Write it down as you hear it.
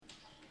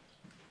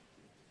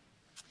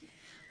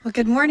Well,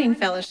 good morning,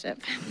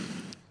 fellowship.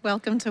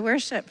 Welcome to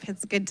worship.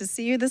 It's good to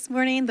see you this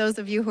morning. Those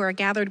of you who are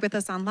gathered with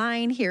us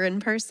online, here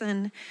in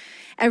person.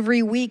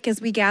 Every week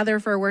as we gather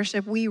for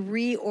worship, we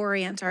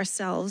reorient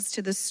ourselves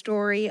to the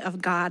story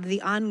of God,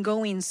 the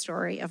ongoing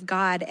story of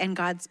God and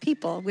God's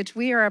people, which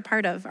we are a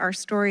part of. Our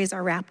stories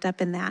are wrapped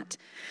up in that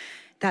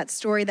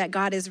story that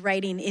God is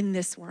writing in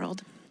this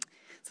world.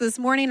 So this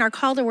morning, our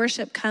call to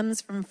worship comes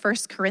from 1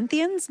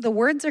 Corinthians. The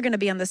words are going to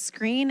be on the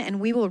screen,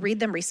 and we will read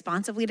them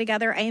responsively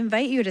together. I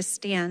invite you to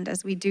stand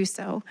as we do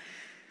so.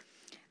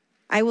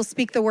 I will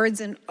speak the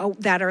words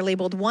that are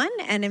labeled 1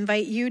 and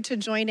invite you to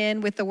join in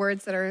with the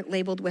words that are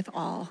labeled with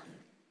all.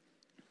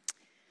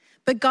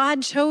 But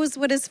God chose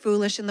what is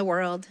foolish in the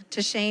world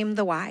to shame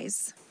the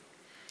wise.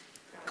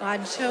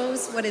 God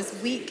chose what is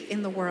weak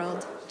in the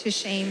world to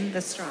shame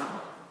the strong.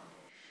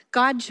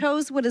 God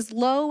chose what is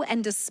low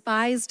and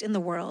despised in the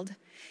world,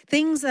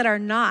 things that are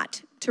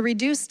not, to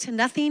reduce to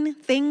nothing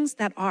things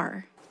that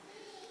are,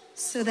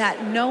 so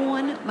that no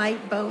one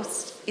might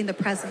boast in the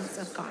presence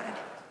of God.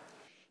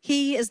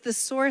 He is the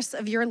source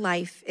of your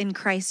life in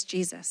Christ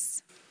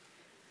Jesus,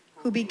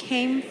 who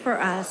became for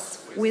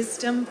us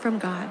wisdom from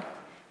God,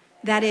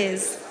 that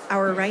is,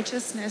 our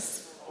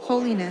righteousness,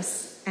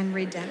 holiness, and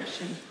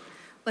redemption.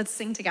 Let's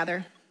sing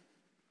together.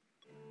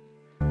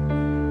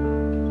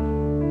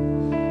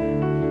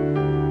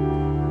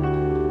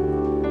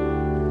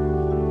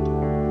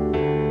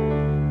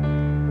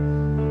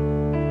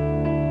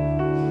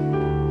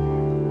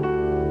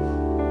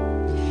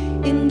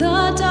 In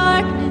the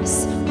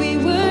darkness, we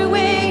were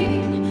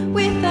waiting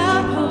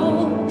without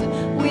hope,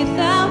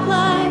 without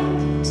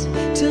light,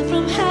 till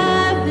from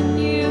heaven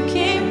you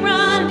came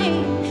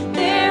running.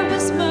 There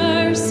was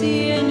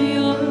mercy in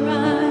your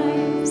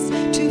eyes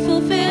to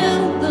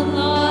fulfill the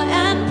law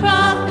and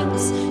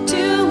prophets.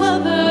 To a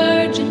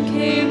virgin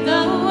came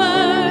the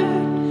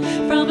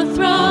word from a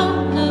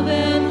throne of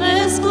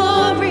endless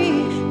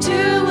glory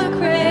to a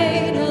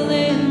cradle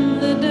in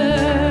the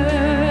dirt.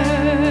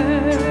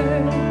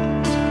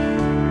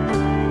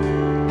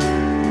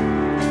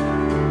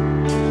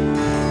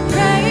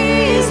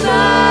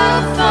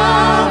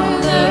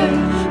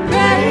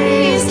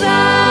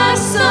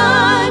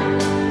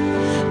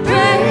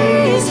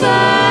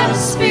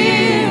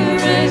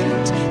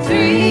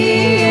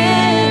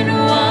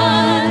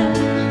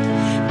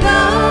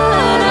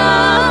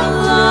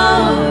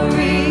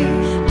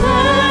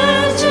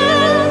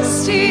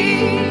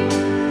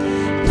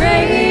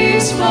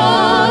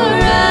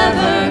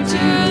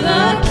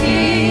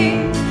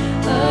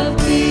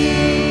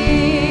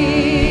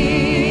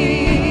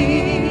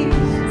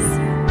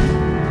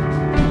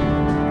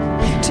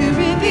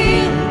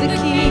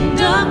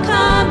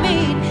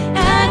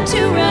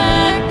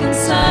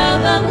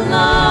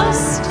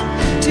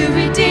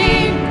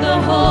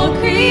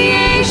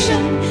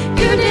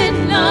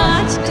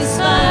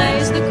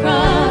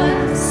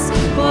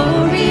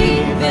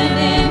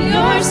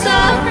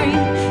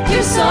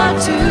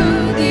 To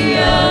the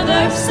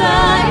other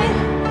side,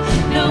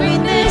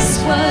 knowing this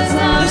was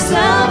our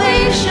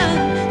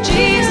salvation.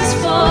 Jesus,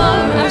 for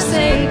our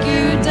sake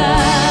you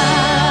died.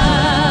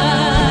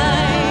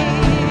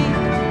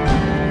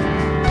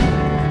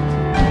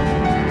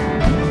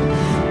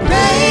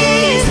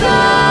 Praise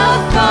the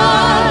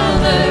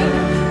Father,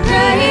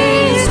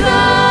 praise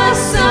the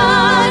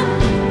Son,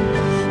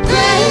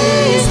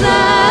 praise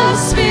the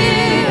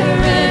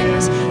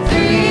Spirit,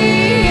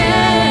 three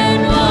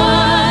and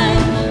one.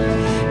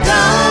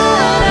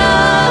 God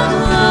of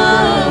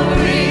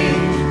glory,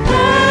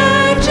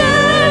 majesty,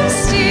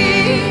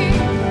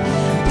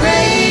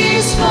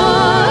 praise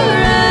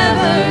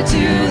forever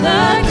to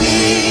the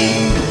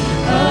King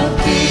of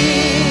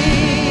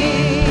Kings.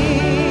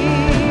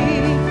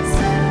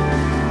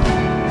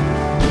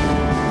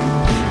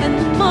 And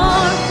the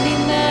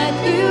morning that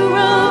you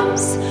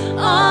rose,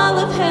 all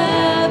of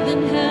heaven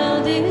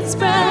held its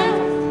breath,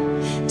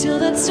 till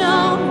that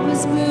stone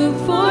was moved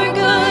for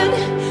good,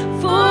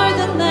 for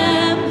the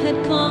Lamb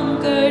had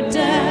conquered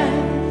death.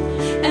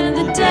 And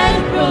the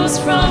dead rose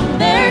from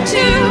their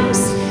tombs,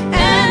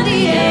 and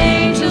the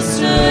angels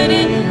stood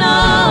in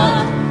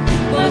awe,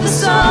 for the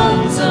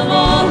souls of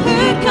all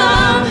who'd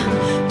come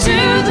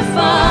to the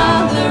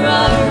Father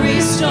are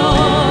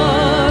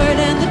restored.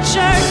 And the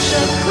church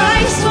of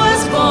Christ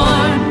was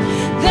born,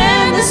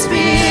 then the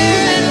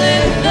Spirit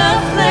lit the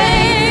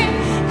flame.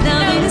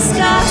 Now in His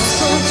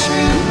gospel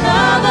truth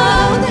of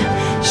oath,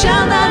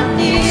 shall not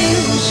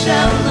kneel,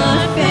 shall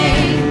not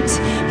faint.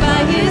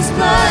 By His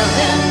blood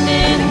and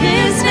in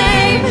His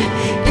name,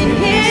 in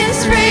His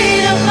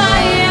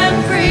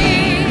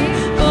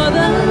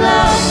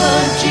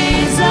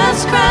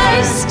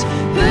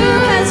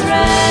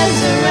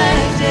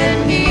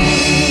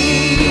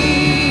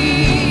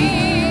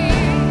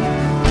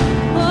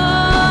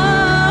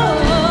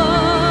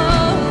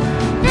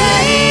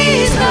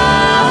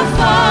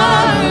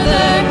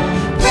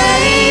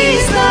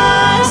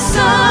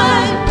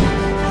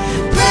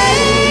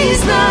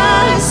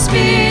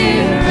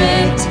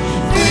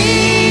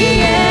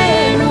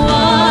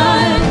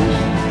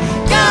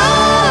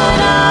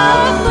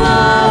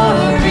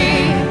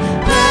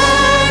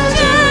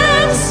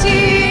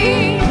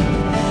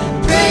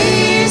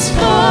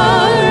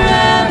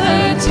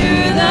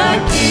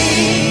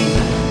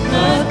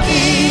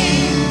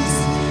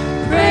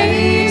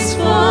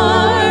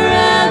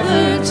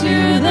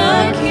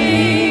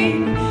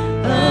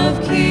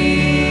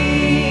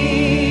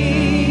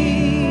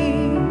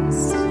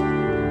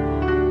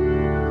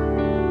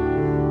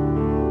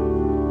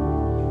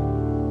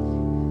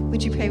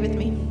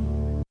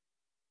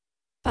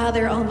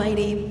Father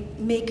Almighty,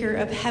 maker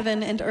of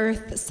heaven and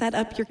earth, set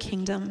up your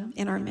kingdom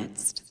in our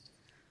midst.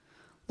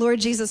 Lord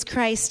Jesus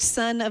Christ,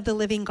 Son of the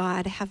living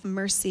God, have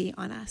mercy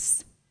on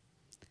us.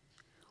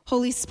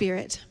 Holy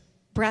Spirit,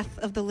 breath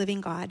of the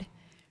living God,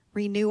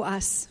 renew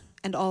us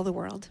and all the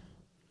world.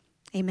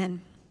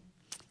 Amen.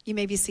 You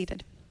may be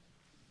seated.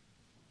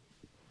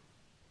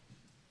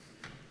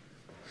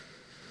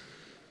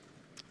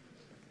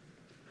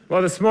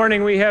 Well, this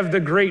morning we have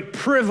the great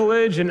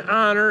privilege and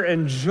honor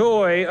and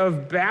joy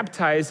of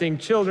baptizing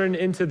children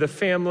into the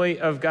family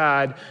of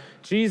God.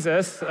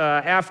 Jesus,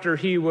 after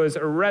he was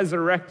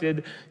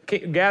resurrected,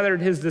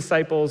 gathered his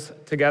disciples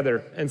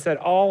together and said,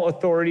 "All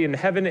authority in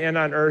heaven and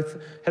on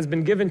earth has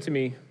been given to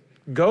me.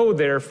 Go,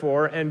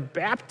 therefore, and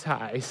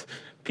baptize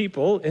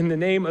people in the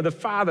name of the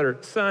Father,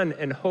 Son,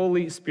 and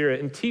Holy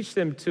Spirit, and teach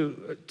them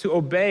to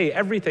obey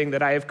everything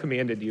that I have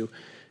commanded you.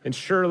 And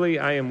surely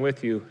I am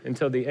with you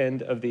until the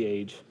end of the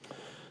age."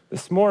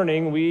 This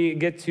morning, we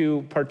get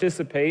to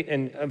participate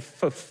and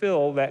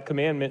fulfill that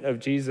commandment of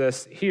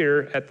Jesus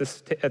here at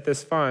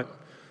this font,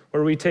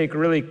 where we take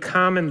really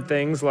common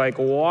things like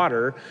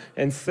water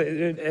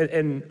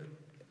and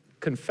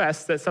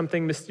confess that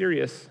something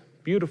mysterious,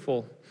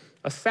 beautiful,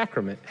 a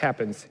sacrament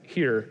happens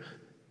here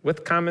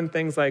with common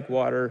things like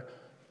water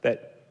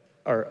that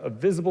are a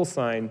visible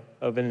sign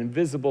of an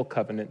invisible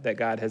covenant that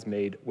God has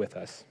made with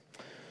us.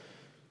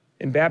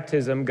 In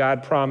baptism,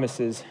 God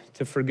promises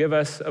to forgive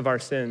us of our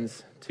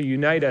sins, to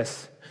unite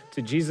us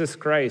to Jesus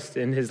Christ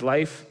in his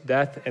life,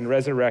 death, and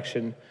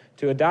resurrection,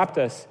 to adopt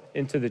us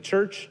into the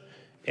church,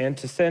 and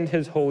to send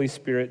his Holy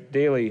Spirit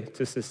daily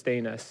to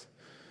sustain us,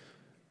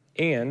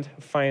 and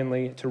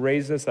finally, to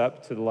raise us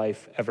up to the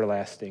life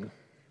everlasting.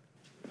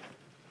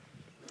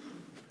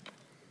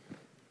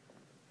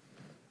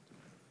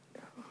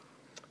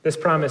 This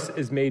promise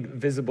is made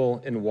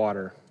visible in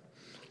water.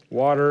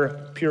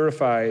 Water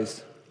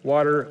purifies,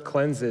 water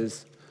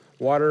cleanses,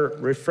 water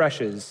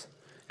refreshes,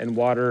 and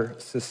water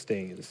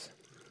sustains.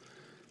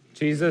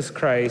 Jesus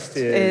Christ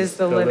is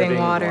the living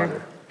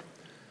water.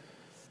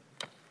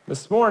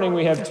 This morning,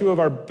 we have two of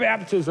our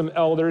baptism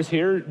elders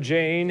here,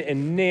 Jane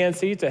and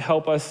Nancy, to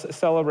help us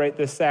celebrate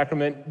this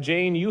sacrament.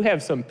 Jane, you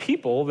have some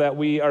people that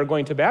we are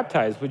going to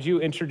baptize. Would you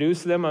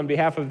introduce them on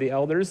behalf of the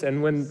elders?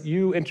 And when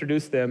you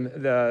introduce them,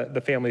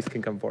 the families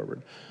can come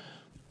forward.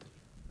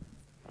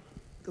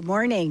 Good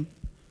morning.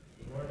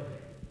 Good morning.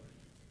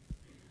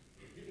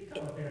 You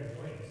can come up here and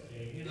join us,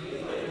 Jane. You know,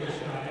 you're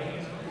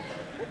shy.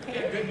 We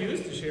have good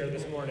news to share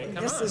this morning.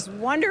 Come This on. is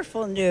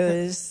wonderful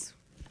news.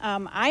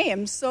 I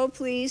am so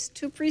pleased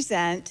to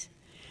present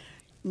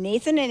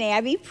Nathan and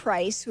Abby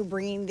Price, who are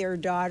bringing their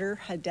daughter,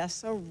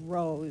 Hadessa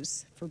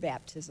Rose, for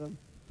baptism.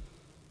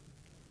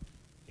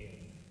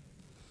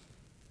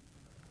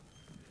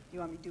 You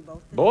want me to do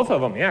both? Both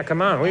of them, yeah,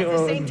 come on. We At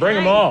the same bring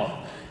them time.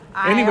 all.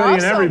 Anybody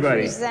and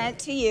everybody. I also present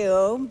to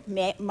you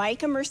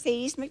Mike and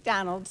Mercedes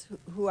McDonald,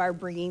 who are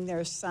bringing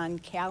their son,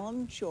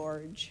 Callum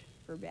George,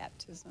 for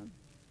baptism.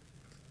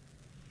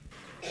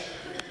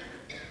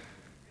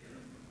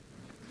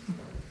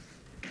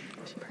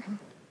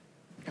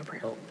 No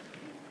prayer. Oh.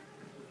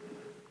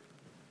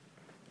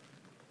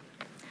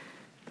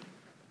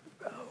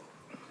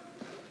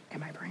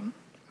 Am I praying?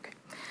 Okay.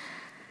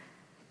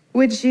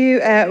 Would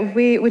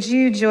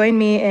you join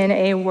me in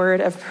a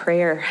word of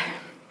prayer?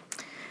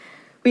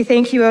 We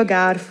thank you, O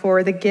God,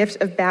 for the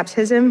gift of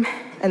baptism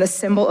and the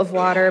symbol of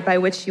water by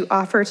which you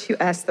offer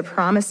to us the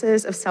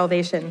promises of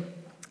salvation,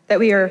 that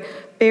we are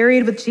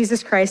buried with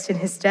Jesus Christ in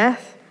his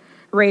death,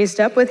 raised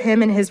up with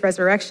him in his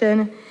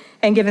resurrection,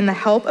 and given the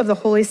help of the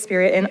Holy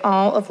Spirit in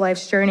all of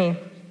life's journey.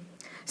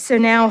 So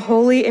now,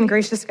 holy and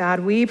gracious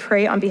God, we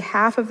pray on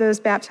behalf of those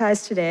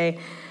baptized today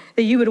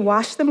that you would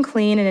wash them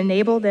clean and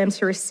enable them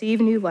to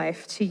receive new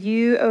life. To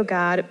you, O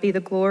God, be the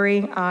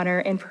glory, honor,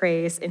 and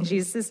praise. In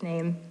Jesus'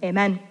 name,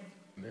 amen.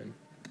 Amen.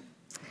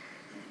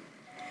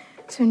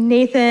 So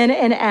Nathan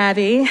and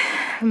Abby,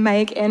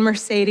 Mike and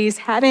Mercedes,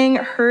 having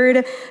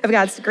heard of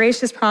God's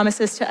gracious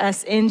promises to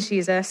us in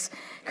Jesus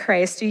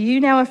Christ, do you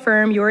now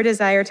affirm your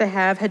desire to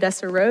have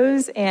Hadessa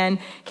Rose and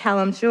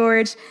Callum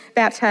George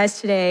baptized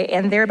today,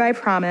 and thereby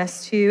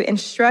promise to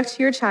instruct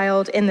your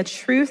child in the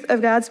truth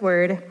of God's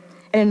word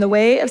and in the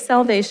way of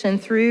salvation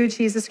through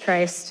Jesus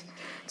Christ,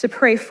 to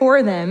pray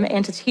for them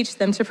and to teach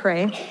them to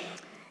pray,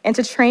 and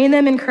to train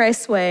them in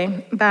Christ's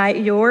way by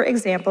your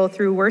example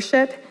through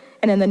worship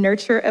and in the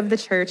nurture of the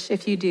church?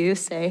 If you do,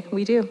 say,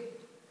 we do.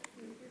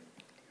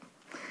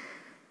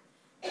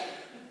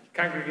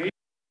 Congregation,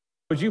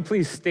 would you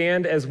please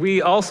stand as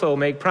we also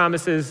make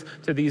promises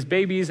to these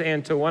babies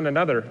and to one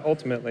another,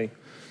 ultimately.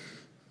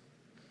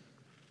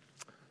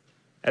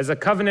 As a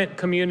covenant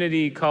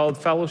community called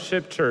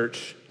Fellowship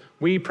Church,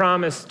 we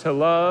promise to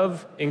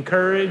love,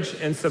 encourage,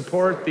 and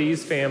support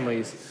these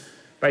families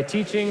by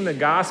teaching the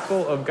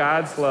gospel of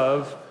God's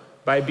love,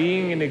 by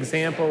being an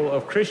example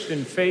of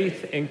Christian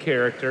faith and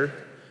character,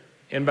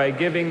 and by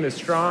giving the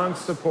strong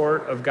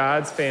support of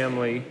God's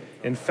family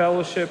in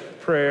fellowship,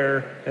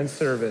 prayer, and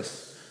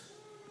service.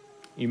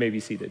 You may be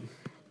seated.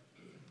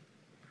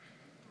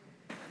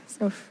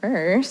 So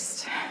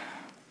first,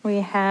 we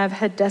have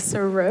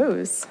Hadessa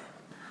Rose.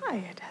 Hi,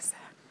 Hadessa.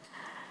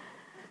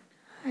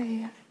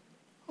 Hi.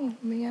 Oh,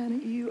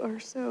 man, you are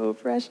so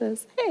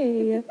precious.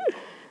 Hey,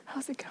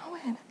 how's it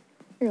going?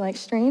 You're like,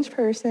 strange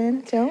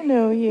person. Don't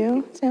know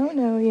you.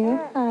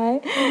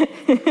 Hi.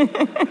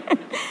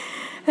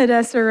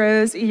 Hadessa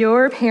Rose,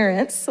 your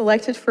parents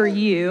selected for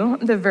you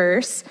the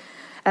verse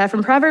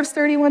from Proverbs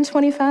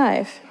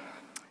 31:25.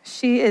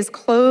 She is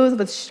clothed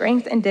with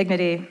strength and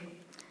dignity,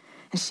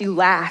 and she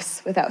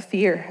laughs without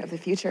fear of the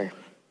future.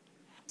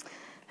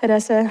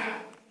 Hadessa,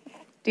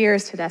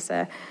 dearest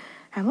Hadessa,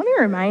 let me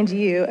remind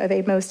you of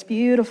a most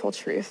beautiful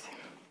truth.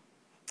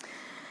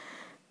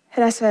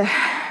 Hadessa,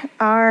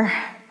 our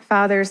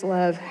Father's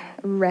love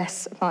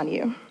rests upon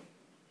you.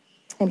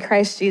 And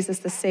Christ Jesus,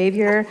 the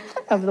Savior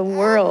of the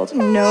world,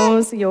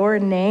 knows your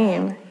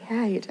name.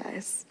 Yeah, he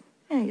does.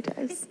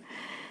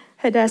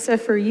 Hadessa,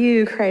 for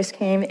you, Christ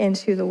came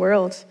into the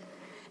world.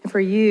 And for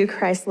you,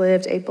 Christ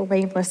lived a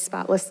blameless,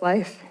 spotless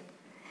life.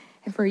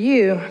 And for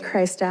you,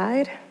 Christ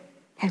died.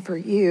 And for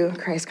you,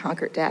 Christ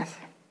conquered death.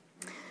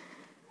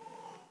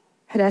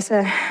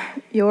 Hadessa,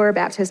 your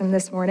baptism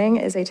this morning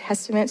is a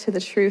testament to the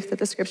truth that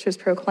the scriptures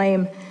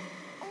proclaim,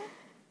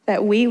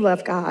 that we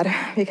love God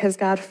because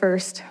God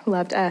first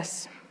loved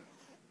us.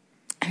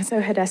 And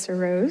so, Hadessa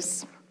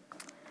Rose,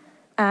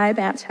 I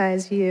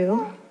baptize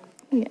you,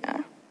 in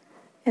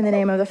the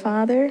name of the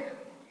Father. You're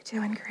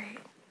doing great.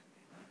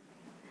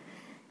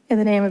 In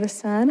the name of the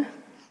Son,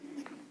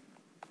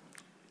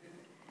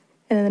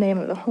 and in the name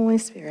of the Holy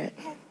Spirit.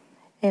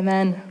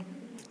 Amen.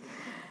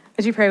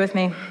 Would you pray with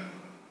me?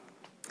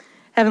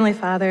 Heavenly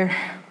Father,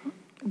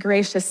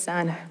 gracious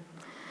Son,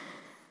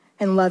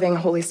 and loving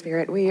Holy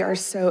Spirit, we are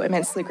so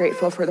immensely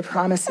grateful for the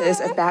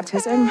promises of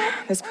baptism,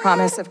 this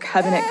promise of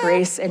covenant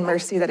grace and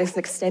mercy that is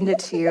extended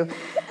to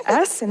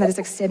us and that is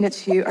extended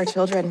to our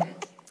children.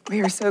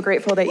 We are so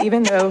grateful that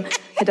even though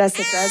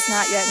Hadessa does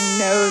not yet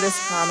know this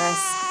promise,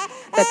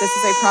 that this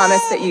is a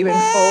promise that you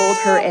enfold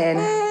her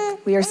in.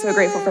 We are so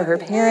grateful for her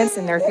parents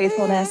and their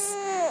faithfulness.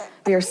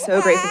 We are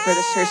so grateful for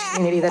this church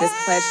community that is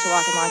pledged to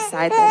walk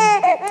alongside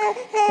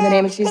them. In the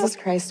name of Jesus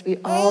Christ, we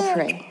all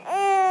pray.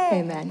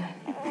 Amen.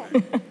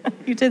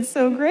 You did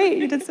so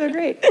great.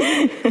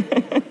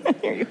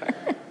 Here you are.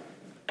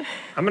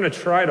 I'm going to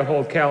try to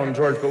hold Callum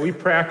George, but we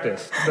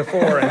practiced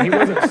before, and he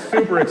wasn't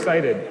super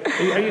excited.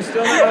 Are you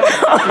still not?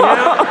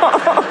 Yeah?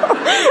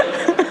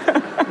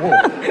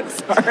 Whoa.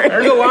 Sorry.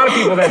 There's a lot of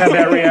people that have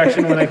that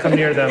reaction when I come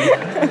near them.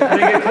 They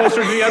get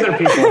closer to the other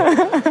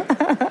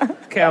people.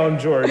 Callum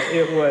George,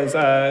 it was,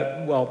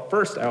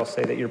 first I'll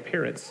say that your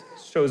parents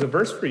chose a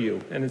verse for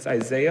you, and it's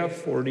Isaiah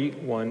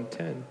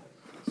 41:10.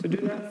 So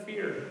do not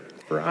fear,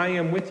 for I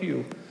am with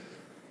you.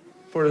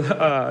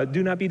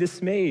 Do not be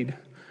dismayed,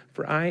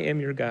 for I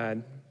am your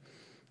God.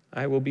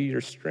 I will be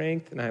your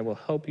strength, and I will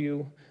help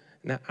you,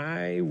 and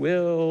I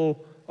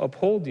will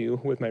uphold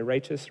you with my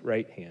righteous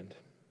right hand.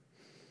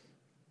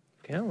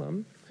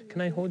 Callum,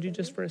 can I hold you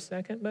just for a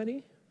second,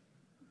 buddy?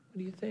 What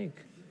do you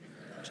think?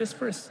 Just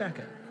for a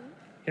second.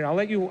 Here, I'll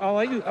let you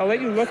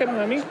look at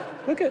mommy.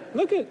 Look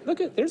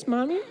at. There's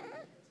mommy.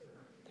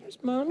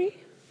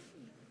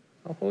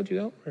 I'll hold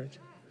you outward.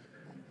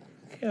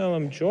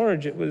 Callum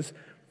George, it was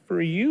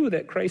for you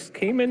that Christ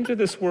came into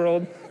this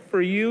world.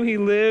 For you he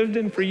lived,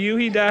 and for you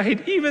he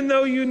died. Even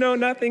though you know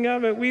nothing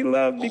of it, we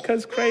love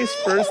because Christ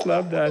first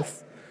loved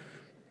us.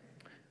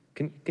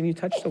 Can you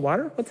touch the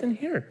water? What's in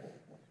here?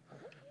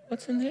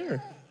 What's in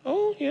there?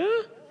 Oh,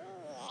 yeah?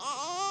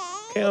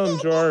 Callum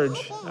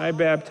George, I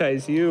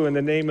baptize you in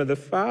the name of the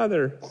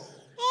Father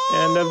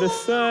and of the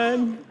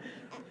Son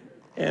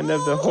and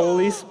of the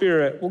Holy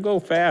Spirit. We'll go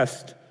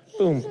fast.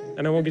 Boom.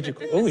 And I won't get you.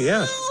 Oh,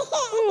 yeah.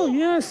 Oh,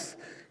 yes.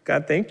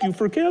 God, thank you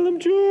for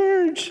Callum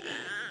George.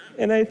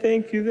 And I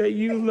thank you that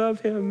you love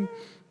him.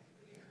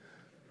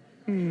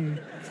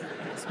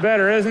 It's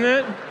better, isn't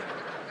it?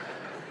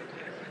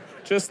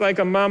 Just like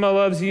a mama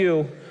loves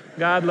you,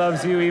 God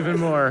loves you even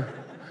more.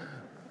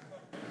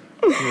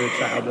 You're a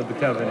child of the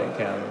covenant,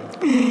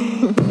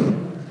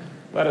 Callum.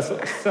 Let us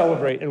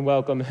celebrate and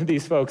welcome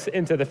these folks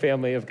into the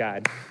family of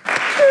God.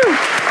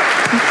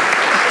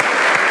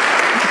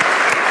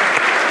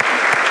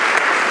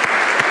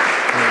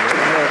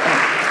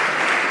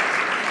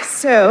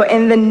 So,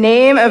 in the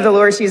name of the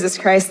Lord Jesus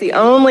Christ, the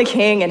only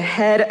King and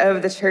head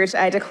of the church,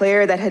 I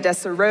declare that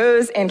Hadessa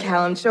Rose and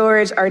Callum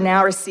George are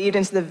now received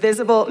into the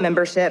visible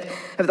membership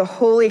of the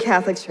Holy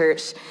Catholic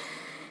Church,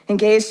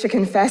 engaged to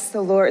confess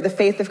the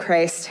faith of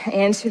Christ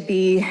and to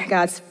be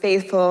God's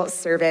faithful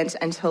servant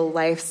until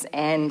life's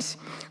end.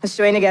 Let's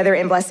join together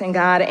in blessing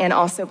God and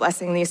also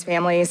blessing these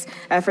families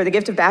for the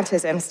gift of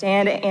baptism.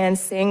 Stand and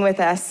sing with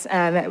us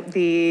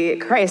the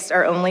Christ,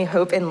 our only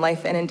hope in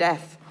life and in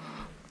death.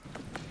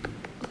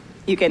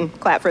 You can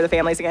clap for the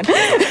families again.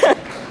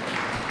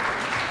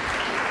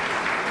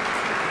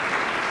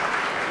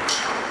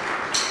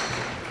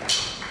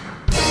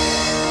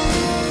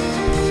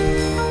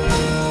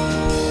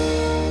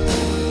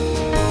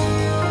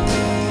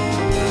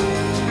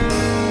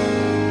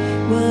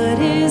 What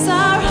is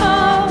our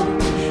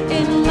hope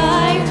in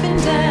life and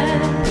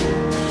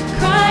death?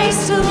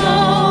 Christ alone.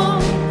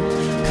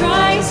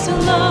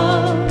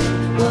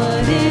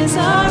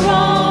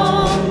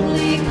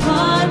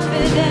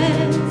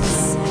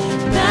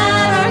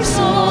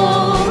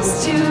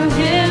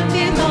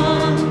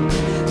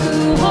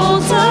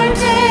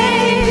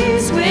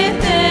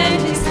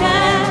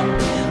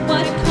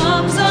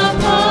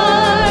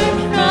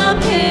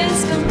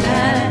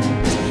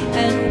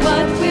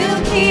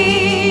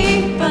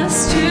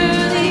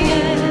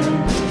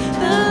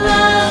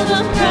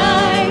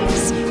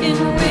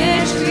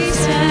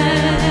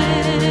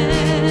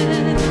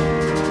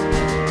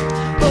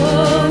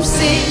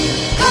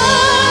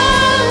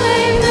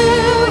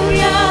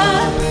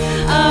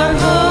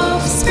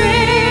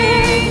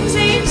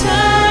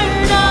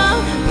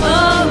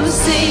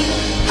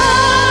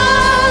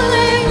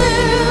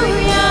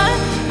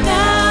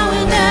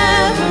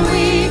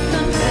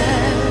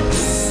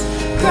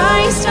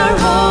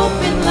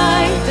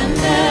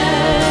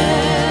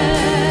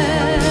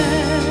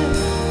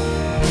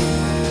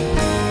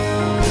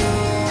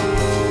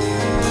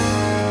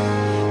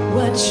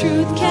 What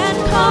truth can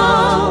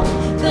calm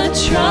the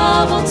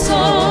troubled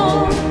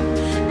soul?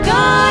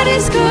 God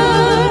is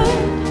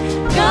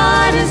good,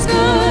 God is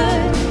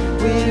good.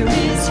 Where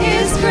is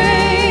his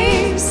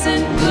grace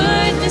and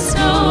goodness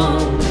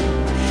known?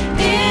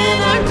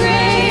 In our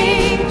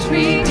great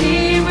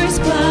Redeemer's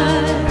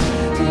blood,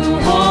 who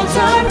holds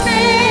our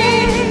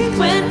faith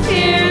when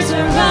fears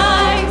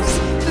arise,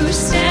 who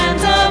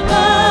stands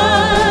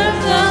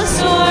above the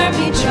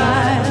stormy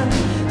trial,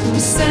 who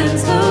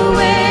sends the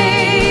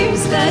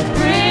waves that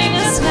bring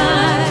us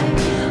nigh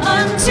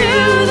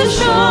unto the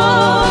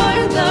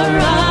shore, the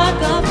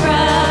rock of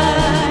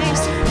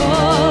Christ.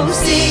 Oh,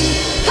 sing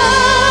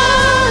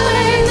hallelujah,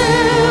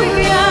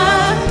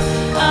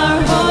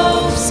 our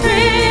hope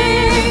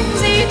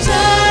springs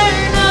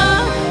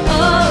eternal.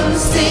 Oh,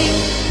 sing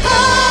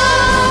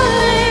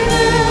hallelujah,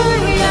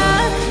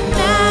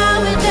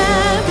 now and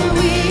ever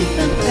we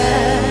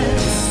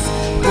confess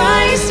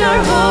Christ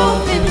our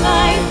hope in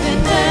life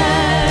and death.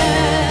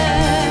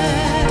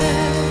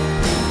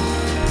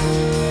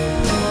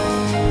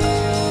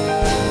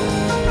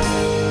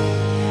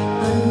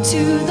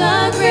 Unto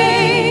the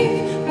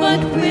grave, what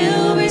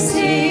will we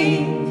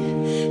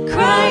sing?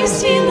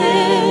 Christ he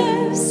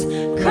lives,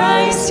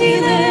 Christ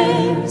he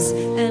lives,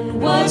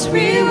 and what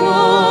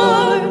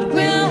reward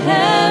will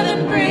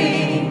heaven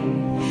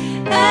bring?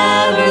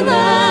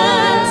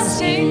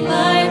 Everlasting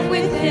life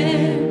with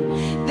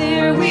him,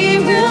 there we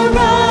will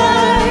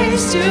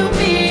rise to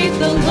meet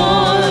the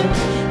Lord,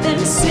 then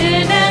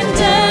sin and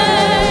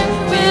death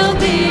will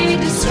be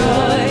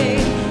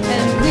destroyed,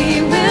 and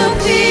we will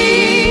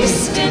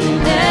feast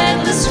in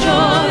endless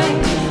joy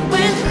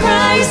when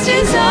Christ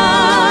is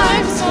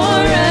ours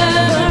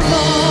forevermore.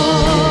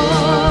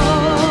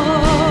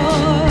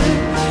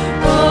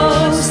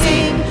 Oh,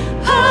 sing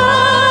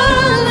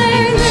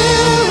hallelujah,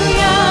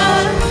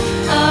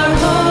 our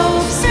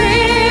hope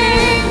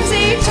springs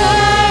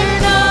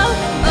eternal.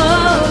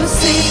 Oh,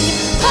 sing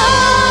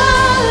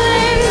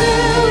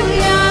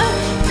hallelujah,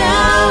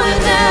 now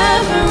and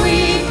ever we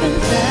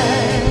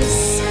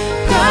confess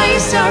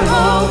Christ our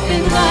hope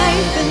in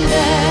life and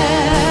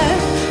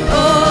death.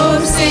 Oh,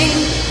 sing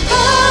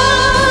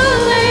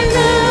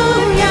hallelujah,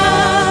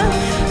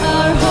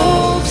 our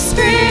hope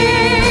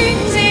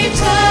springs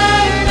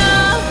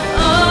eternal.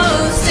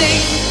 Oh,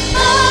 sing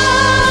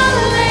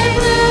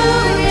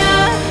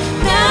hallelujah,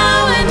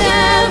 now and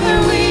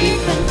ever we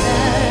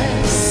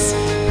confess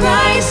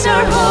Christ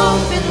our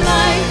hope in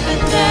life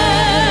and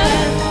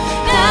death.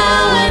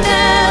 Now and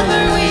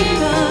ever we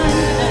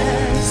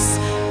confess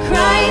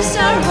Christ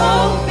our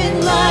hope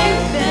in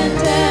life and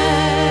death.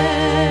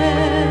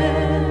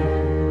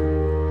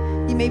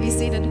 You may be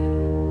seated.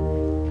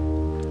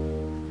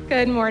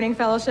 Good morning,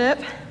 Fellowship.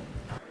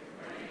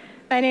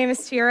 My name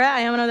is Tiara.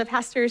 I am one of the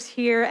pastors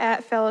here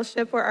at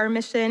Fellowship, where our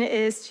mission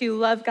is to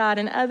love God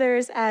and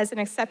others as an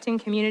accepting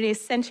community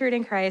centered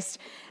in Christ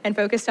and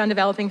focused on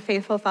developing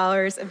faithful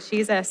followers of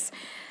Jesus.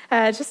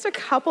 Just a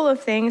couple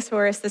of things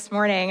for us this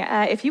morning.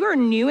 If you are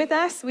new with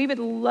us, we would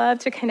love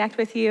to connect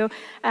with you,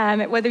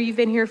 whether you've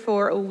been here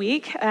for a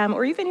week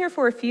or you've been here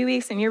for a few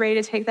weeks and you're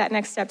ready to take that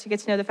next step to get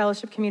to know the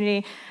Fellowship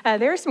community.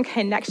 There are some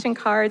connection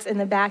cards in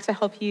the back to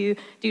help you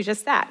do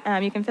just that.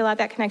 You can fill out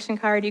that connection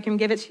card. You can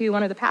give it to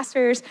one of the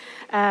pastors,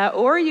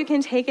 or you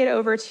can take it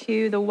over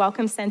to the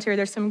Welcome Center.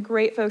 There's some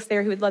great folks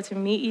there who would love to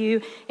meet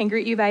you and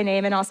greet you by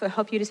name and also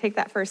help you to take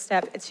that first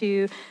step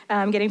to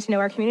getting to know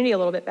our community a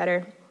little bit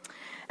better.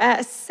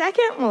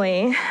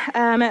 Secondly,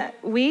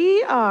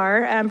 we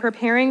are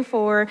preparing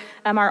for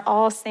our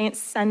All Saints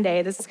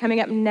Sunday. This is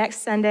coming up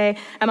next Sunday.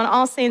 On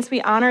All Saints,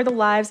 we honor the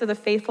lives of the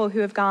faithful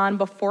who have gone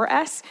before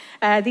us.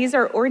 These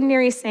are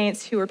ordinary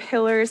saints who were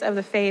pillars of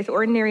the faith,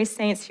 ordinary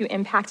saints who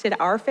impacted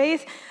our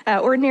faith,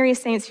 ordinary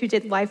saints who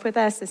did life with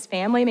us as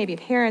family, maybe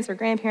parents or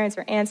grandparents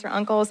or aunts or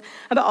uncles,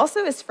 but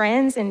also as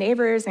friends and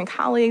neighbors and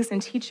colleagues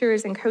and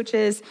teachers and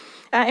coaches.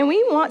 And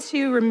we want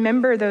to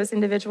remember those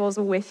individuals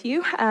with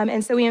you.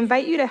 And so we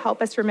invite you to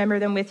help us remember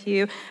them with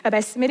you by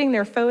submitting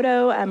their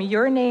photo,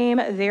 your name,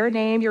 their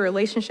name, your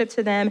relationship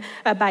to them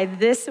by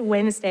this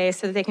Wednesday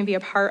so that they can be a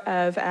part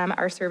of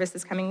our service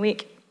this coming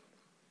week.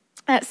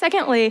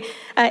 Secondly,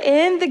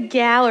 in the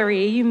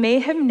gallery, you may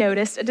have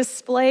noticed a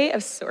display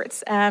of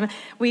sorts.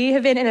 We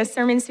have been in a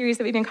sermon series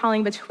that we've been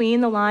calling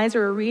Between the Lines,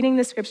 where we're reading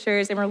the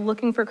scriptures and we're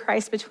looking for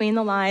Christ between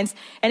the lines.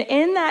 And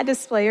in that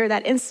display or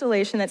that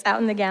installation that's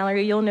out in the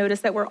gallery, you'll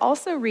notice that we're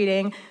also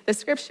reading the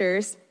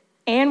scriptures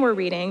and we're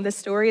reading the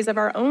stories of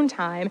our own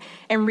time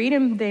and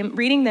reading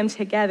them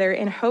together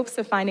in hopes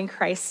of finding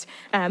Christ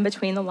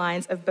between the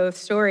lines of both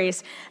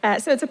stories.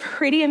 So it's a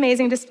pretty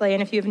amazing display,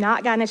 and if you have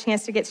not gotten a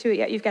chance to get to it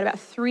yet, you've got about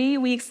 3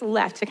 weeks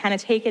left to kind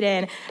of take it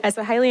in.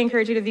 So I highly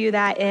encourage you to view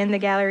that in the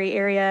gallery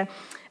area.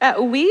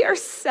 We are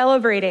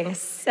celebrating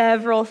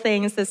several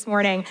things this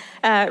morning,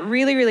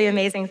 really, really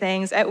amazing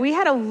things. We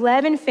had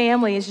 11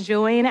 families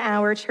join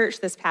our church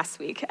this past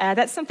week.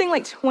 That's something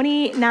like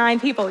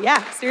 29 people.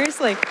 Yeah,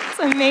 seriously, it's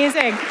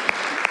amazing.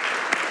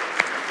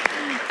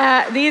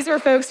 These are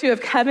folks who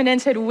have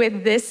covenanted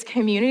with this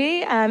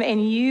community,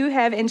 and you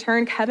have in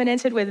turn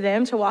covenanted with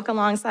them to walk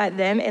alongside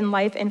them in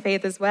life and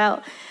faith as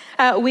well.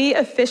 We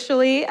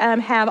officially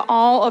have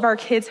all of our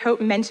Kids Hope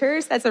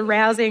mentors. That's a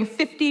rousing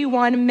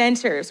 51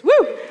 mentors. Woo!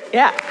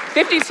 Yeah,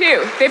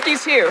 52,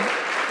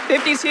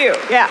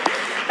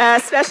 yeah.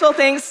 Special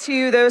thanks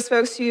to those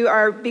folks who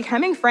are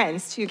becoming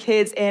friends to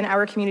kids in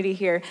our community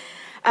here.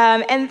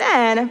 And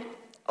then,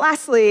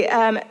 lastly,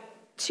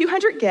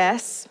 200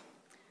 guests,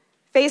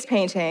 face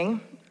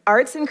painting,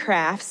 arts and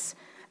crafts,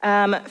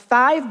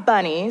 5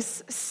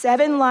 bunnies,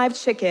 7 live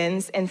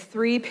chickens, and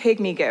 3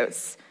 pygmy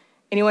goats.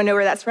 Anyone know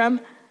where that's from?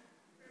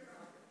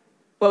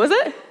 What was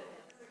it?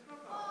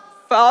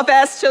 Fall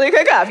Fest Chili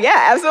Cook-Off.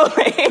 Yeah,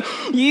 absolutely.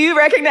 You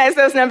recognize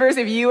those numbers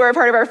if you were a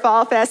part of our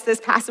Fall Fest this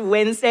past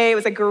Wednesday. It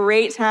was a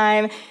great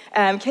time.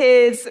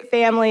 Kids,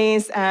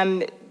 families,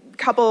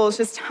 couples,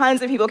 just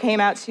tons of people came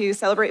out to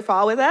celebrate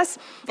fall with us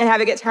and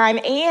have a good time.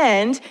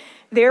 And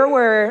there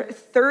were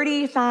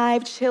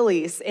 35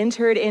 chilies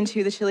entered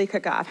into the Chili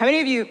Cook-Off. How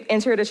many of you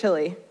entered a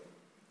chili?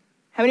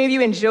 How many of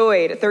you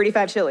enjoyed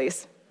 35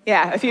 chilies?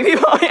 Yeah, a few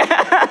people.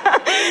 Yeah.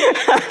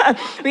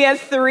 We had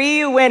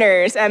 3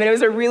 winners, and it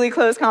was a really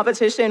close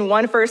competition.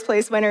 1 first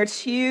place winner,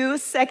 2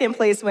 second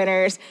place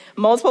winners,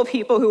 multiple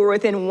people who were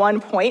within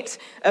 1 point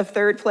of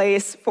 3rd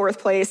place, 4th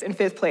place, and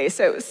 5th place.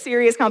 So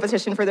serious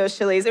competition for those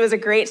chilies. It was a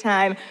great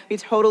time. We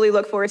totally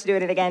look forward to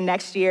doing it again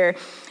next year.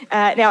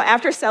 Now,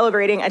 after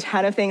celebrating a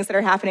ton of things that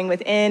are happening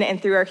within and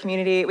through our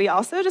community, we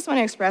also just want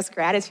to express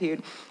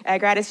gratitude.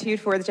 Gratitude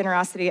for the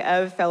generosity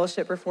of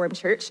Fellowship Reformed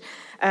Church,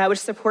 which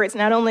supports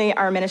not only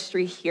our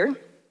ministry here,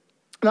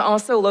 but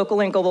also local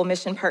and global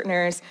mission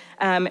partners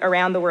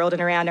around the world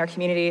and around our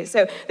community.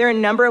 So there are a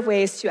number of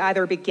ways to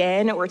either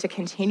begin or to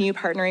continue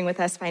partnering with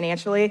us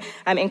financially,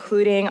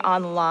 including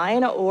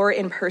online or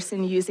in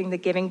person using the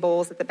giving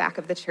bowls at the back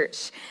of the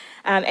church.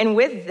 And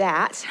with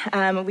that,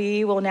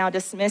 we will now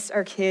dismiss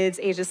our kids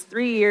ages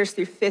 3 years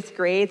through 5th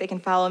grade. They can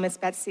follow Miss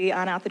Betsy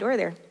on out the door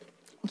there.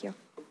 Thank you.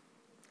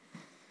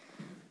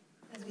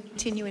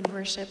 Continue in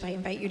worship, I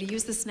invite you to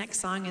use this next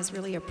song as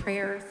really a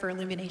prayer for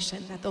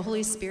illumination, that the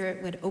Holy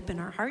Spirit would open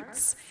our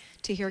hearts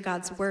to hear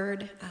God's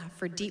word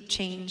for deep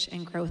change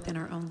and growth in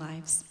our own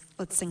lives.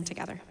 Let's sing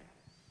together.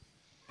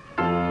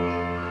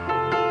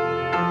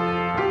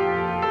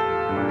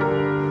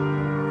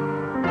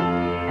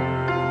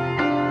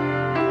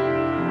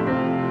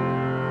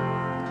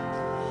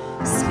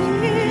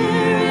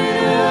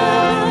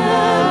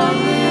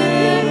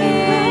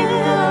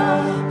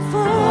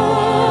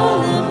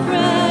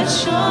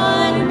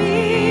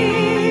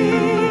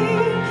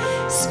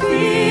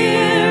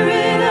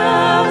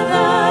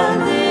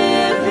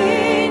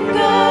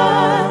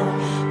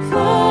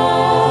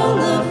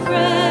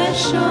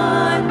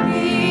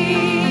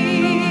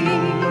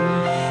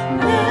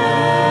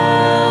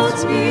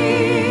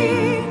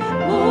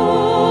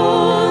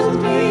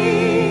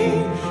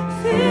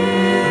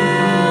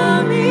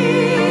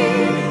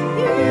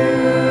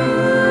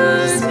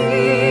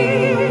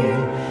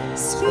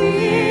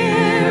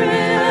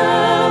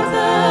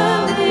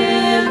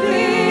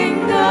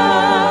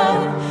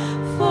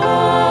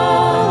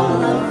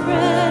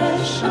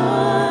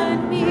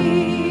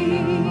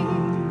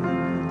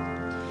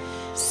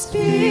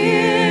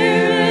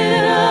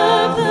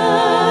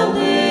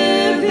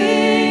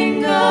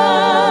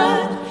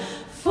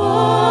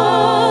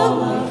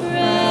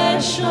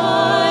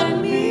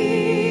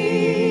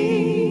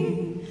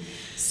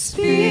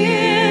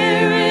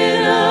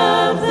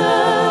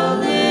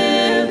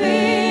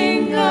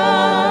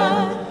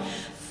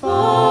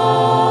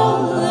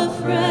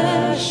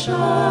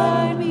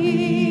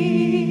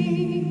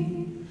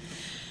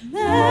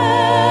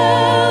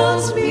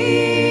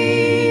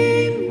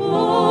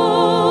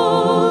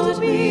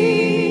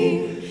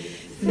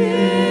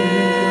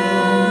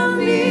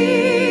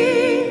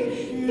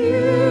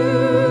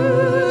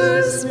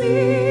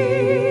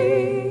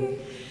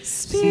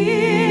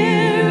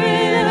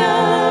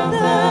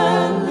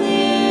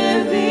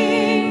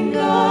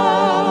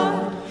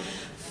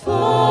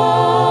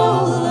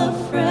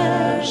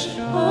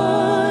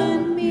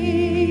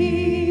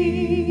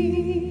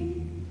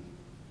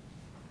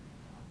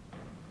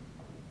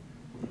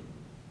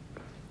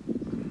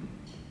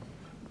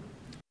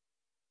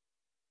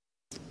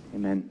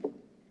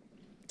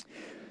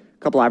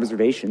 Couple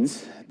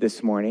observations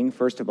this morning.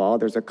 First of all,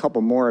 there's a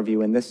couple more of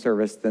you in this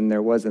service than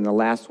there was in the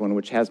last one,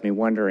 which has me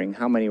wondering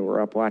how many were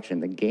up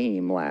watching the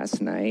game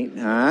last night,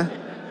 huh?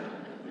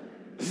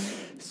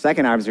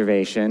 Second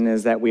observation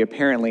is that we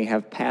apparently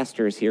have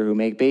pastors here who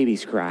make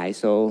babies cry,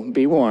 so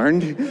be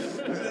warned.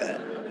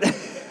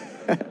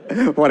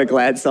 What a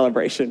glad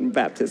celebration,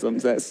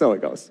 baptisms, so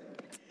it goes.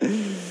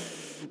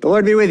 The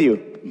Lord be with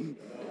you.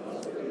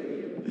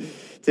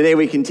 Today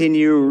we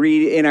continue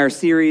in our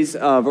series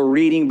of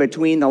reading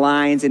between the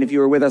lines, and if you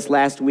were with us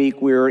last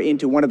week, we were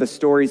into one of the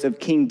stories of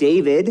King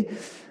David,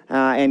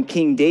 and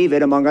King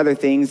David, among other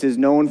things, is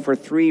known for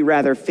 3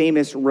 rather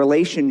famous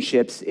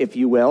relationships, if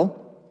you will.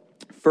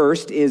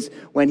 First is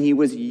when he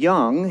was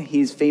young,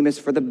 he's famous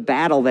for the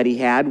battle that he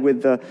had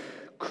with the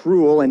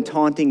cruel and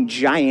taunting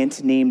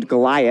giant named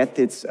Goliath.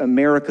 It's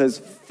America's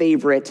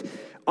favorite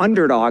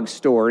underdog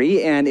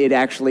story, and it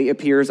actually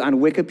appears on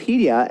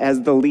Wikipedia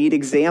as the lead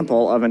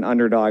example of an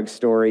underdog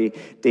story,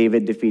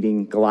 David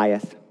defeating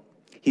Goliath.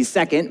 He's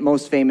second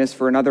most famous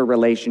for another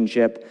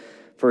relationship,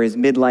 for his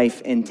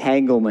midlife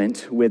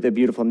entanglement with a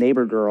beautiful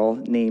neighbor girl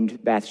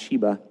named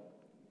Bathsheba,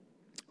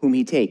 whom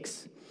he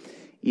takes,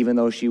 even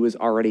though she was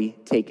already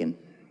taken.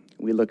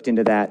 We looked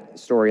into that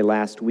story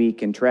last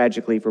week, and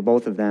tragically for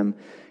both of them,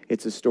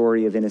 it's a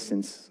story of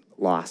innocence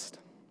lost.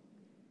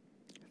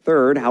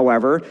 Third,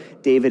 however,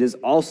 David is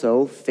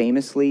also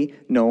famously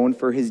known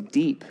for his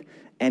deep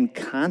and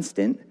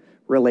constant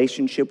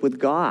relationship with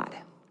God.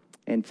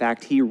 In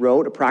fact, he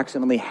wrote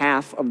approximately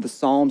half of the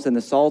Psalms and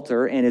the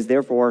Psalter and is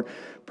therefore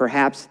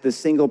perhaps the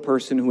single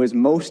person who has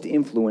most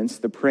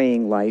influenced the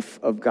praying life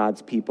of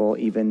God's people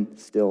even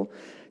still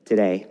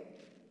today.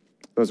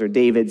 Those are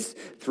David's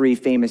three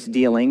famous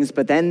dealings,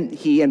 but then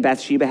he and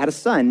Bathsheba had a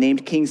son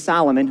named King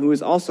Solomon, who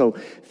is also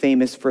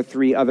famous for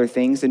three other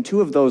things, and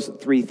two of those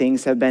three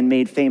things have been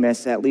made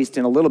famous, at least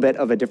in a little bit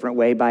of a different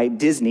way, by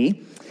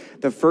Disney.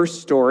 The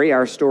first story,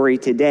 our story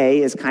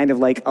today, is kind of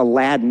like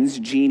Aladdin's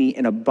genie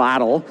in a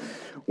bottle,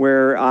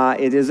 where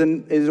it is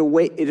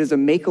a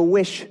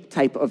make-a-wish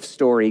type of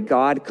story.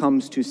 God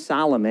comes to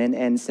Solomon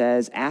and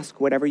says, ask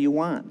whatever you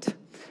want.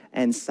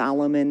 And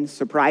Solomon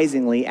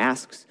surprisingly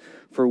asks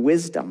for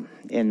wisdom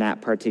in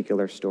that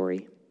particular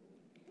story.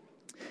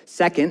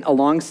 Second,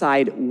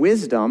 alongside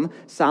wisdom,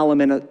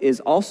 Solomon is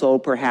also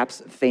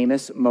perhaps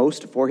famous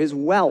most for his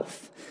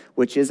wealth,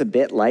 which is a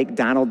bit like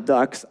Donald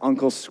Duck's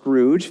Uncle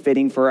Scrooge,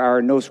 fitting for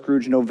our No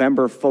Scrooge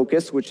November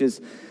focus, which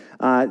is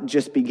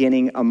just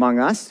beginning among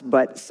us.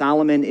 But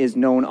Solomon is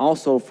known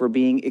also for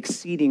being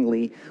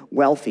exceedingly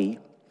wealthy.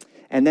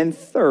 And then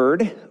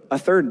third, a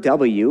third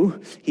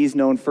W, he's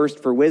known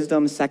first for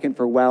wisdom, second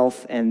for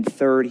wealth, and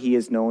third, he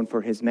is known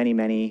for his many,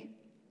 many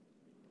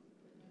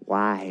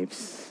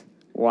wives.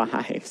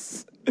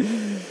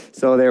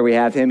 So there we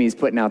have him. He's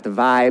putting out the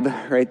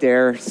vibe right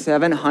there.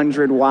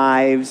 700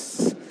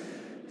 wives,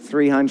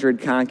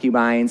 300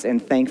 concubines,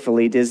 and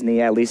thankfully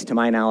Disney, at least to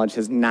my knowledge,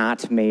 has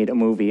not made a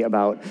movie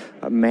about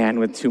a man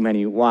with too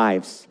many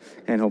wives,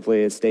 and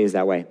hopefully it stays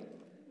that way.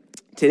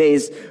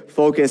 Today's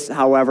focus,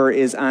 however,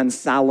 is on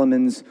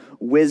Solomon's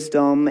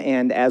wisdom,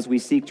 and as we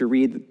seek to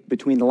read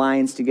between the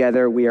lines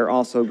together, we are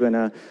also going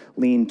to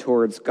lean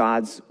towards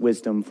God's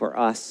wisdom for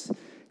us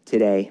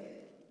today.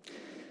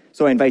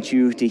 So I invite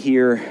you to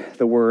hear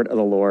the word of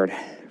the Lord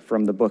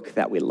from the book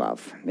that we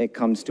love. It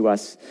comes to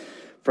us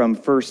from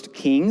 1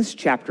 Kings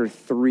chapter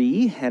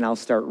 3, and I'll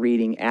start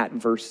reading at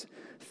verse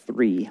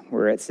 3,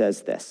 where it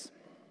says this.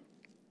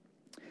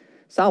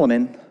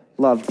 Solomon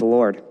loved the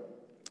Lord,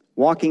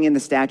 walking in the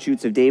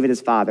statutes of David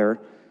his father,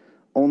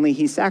 only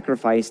he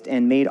sacrificed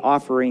and made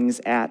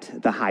offerings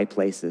at the high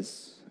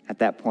places. At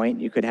that point,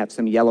 you could have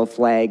some yellow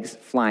flags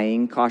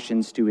flying,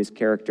 cautions to his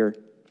character.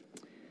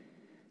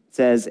 It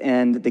says,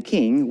 and the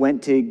king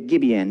went to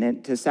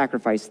Gibeon to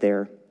sacrifice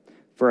there,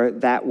 for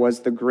that was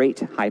the great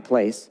high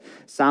place.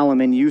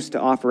 Solomon used to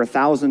offer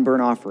 1,000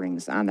 burnt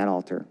offerings on that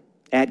altar.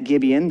 At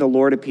Gibeon, the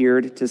Lord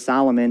appeared to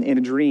Solomon in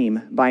a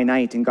dream by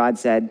night, and God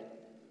said,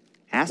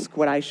 ask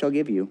what I shall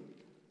give you.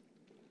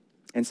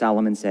 And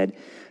Solomon said,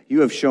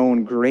 you have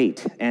shown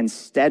great and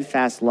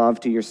steadfast love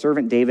to your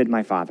servant David,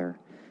 my father,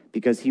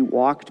 because he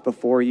walked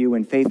before you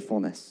in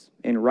faithfulness,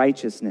 in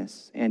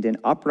righteousness, and in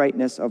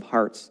uprightness of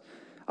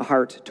a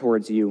heart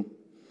towards you.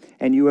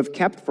 And you have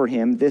kept for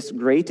him this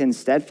great and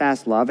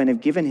steadfast love, and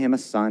have given him a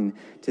son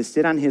to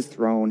sit on his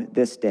throne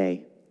this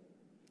day.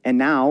 And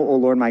now, O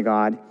Lord my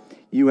God,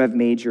 you have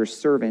made your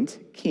servant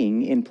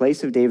king in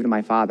place of David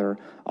my father,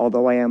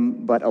 although I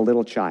am but a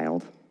little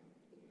child.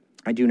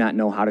 I do not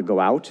know how to go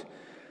out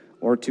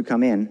or to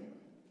come in.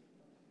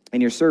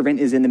 And your servant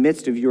is in the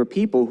midst of your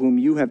people whom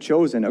you have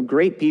chosen, a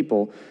great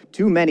people,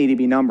 too many to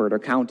be numbered or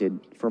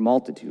counted for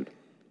multitude.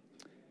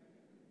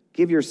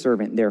 Give your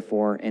servant,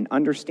 therefore, an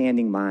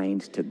understanding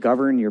mind to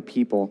govern your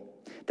people,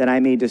 that I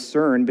may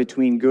discern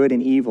between good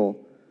and evil.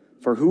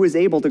 For who is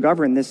able to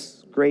govern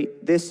this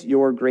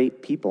your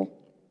great people?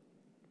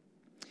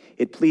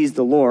 It pleased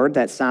the Lord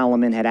that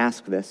Solomon had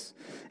asked this.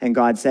 And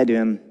God said to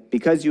him,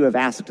 because you have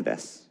asked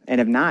this, and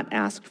have not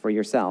asked for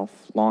yourself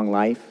long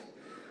life,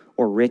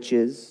 or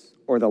riches,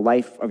 or the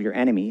life of your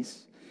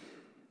enemies,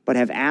 but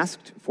have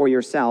asked for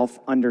yourself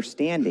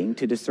understanding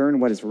to discern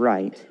what is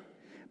right,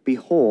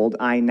 behold,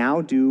 I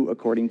now do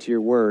according to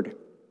your word.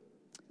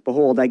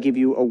 Behold, I give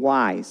you a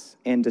wise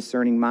and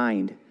discerning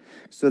mind,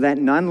 so that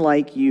none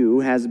like you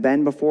has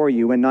been before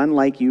you, and none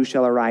like you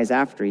shall arise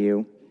after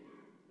you.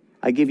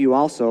 I give you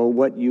also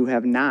what you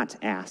have not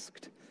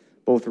asked,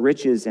 both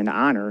riches and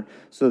honor,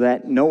 so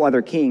that no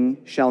other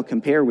king shall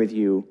compare with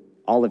you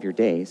all of your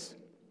days.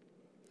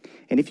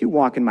 And if you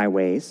walk in my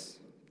ways,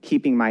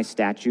 keeping my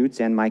statutes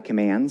and my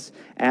commands,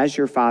 as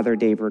your father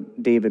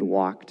David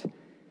walked,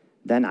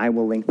 then I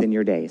will lengthen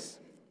your days.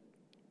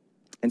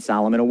 And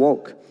Solomon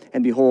awoke,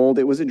 and behold,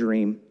 it was a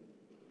dream.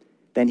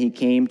 Then he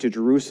came to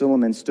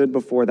Jerusalem and stood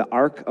before the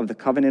ark of the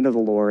covenant of the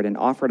Lord and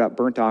offered up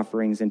burnt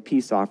offerings and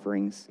peace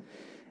offerings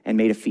and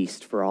made a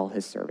feast for all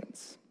his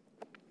servants.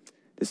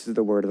 This is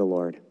the word of the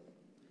Lord.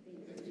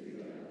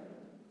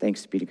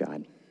 Thanks be to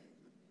God.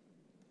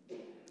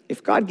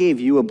 If God gave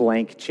you a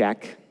blank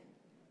check,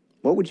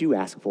 what would you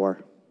ask for?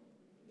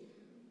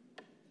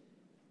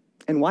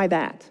 And why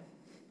that?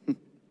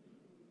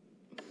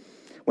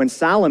 When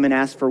Solomon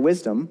asked for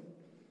wisdom,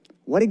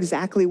 what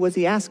exactly was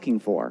he asking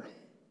for?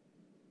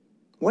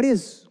 What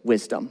is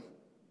wisdom?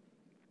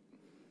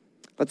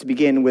 Let's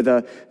begin with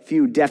a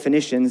few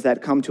definitions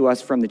that come to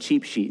us from the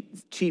cheap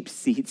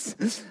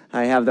seats.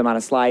 I have them on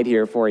a slide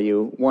here for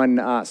you.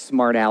 One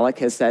smart aleck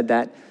has said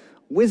that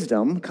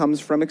wisdom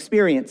comes from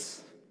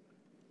experience,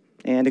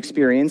 and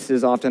experience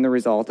is often the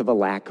result of a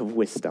lack of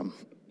wisdom.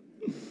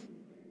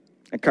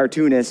 A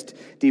cartoonist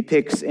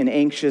depicts an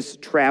anxious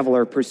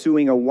traveler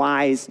pursuing a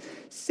wise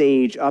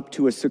sage up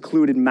to a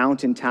secluded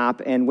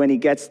mountaintop, and when he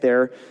gets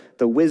there,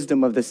 the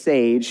wisdom of the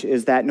sage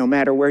is that no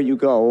matter where you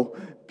go,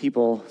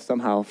 people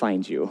somehow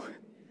find you.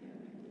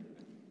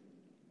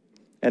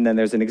 And then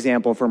there's an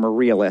example from a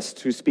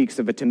realist who speaks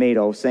of a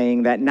tomato,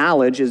 saying that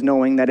knowledge is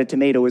knowing that a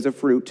tomato is a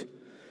fruit.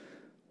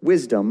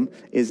 Wisdom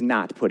is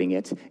not putting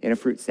it in a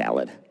fruit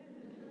salad.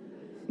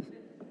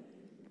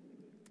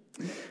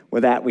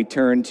 With that, we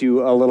turn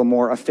to a little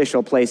more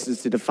official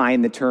places to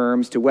define the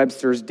terms, to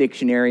Webster's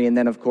dictionary, and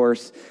then, of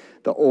course,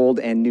 the Old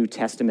and New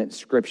Testament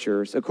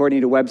scriptures.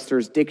 According to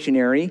Webster's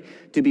dictionary,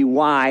 to be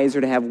wise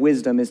or to have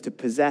wisdom is to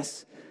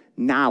possess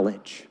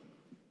knowledge,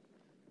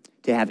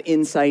 to have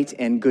insight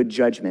and good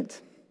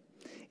judgment.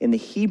 In the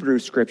Hebrew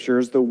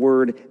scriptures, the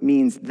word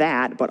means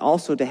that, but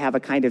also to have a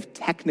kind of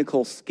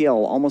technical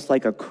skill, almost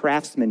like a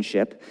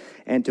craftsmanship,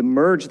 and to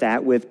merge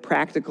that with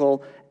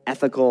practical,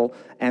 ethical,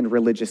 and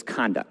religious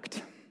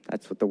conduct.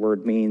 That's what the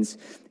word means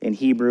in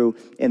Hebrew.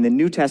 In the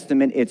New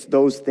Testament, it's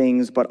those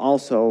things, but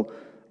also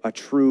a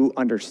true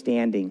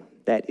understanding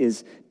that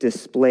is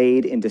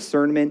displayed in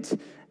discernment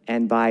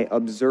and by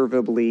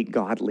observably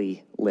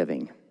godly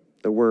living.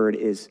 The word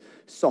is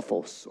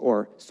sophos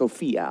or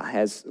Sophia,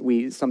 as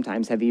we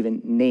sometimes have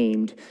even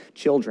named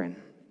children.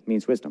 It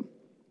means wisdom.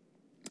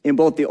 In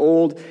both the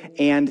Old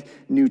and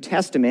New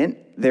Testament,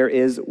 there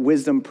is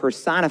wisdom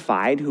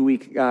personified, who we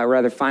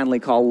rather finally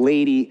call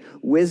Lady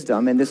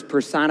Wisdom, and this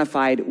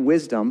personified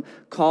wisdom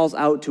calls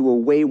out to a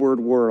wayward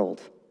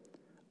world,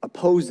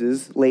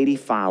 opposes Lady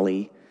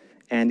Folly,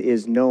 and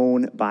is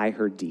known by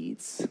her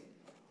deeds.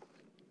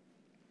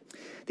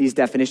 These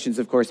definitions,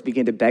 of course,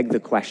 begin to beg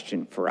the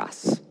question for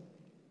us.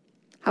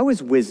 How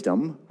is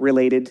wisdom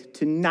related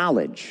to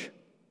knowledge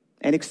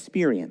and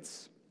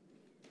experience?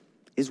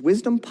 Is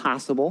wisdom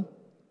possible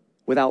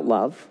without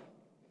love?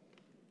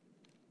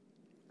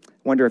 I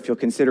wonder if you'll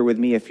consider with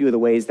me a few of the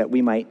ways that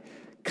we might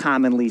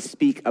commonly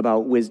speak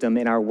about wisdom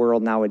in our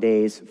world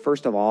nowadays.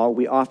 First of all,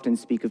 we often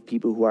speak of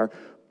people who are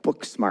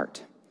book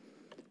smart.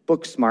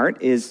 Book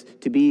smart is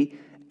to be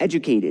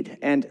educated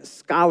and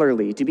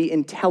scholarly, to be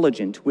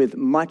intelligent with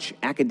much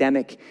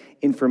academic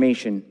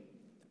information.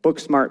 Book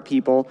smart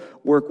people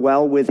work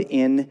well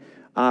within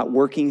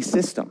working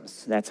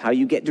systems. That's how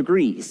you get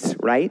degrees,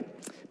 right?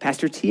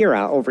 Pastor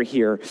Tiara over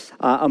here,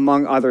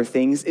 among other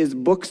things, is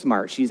book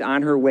smart. She's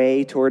on her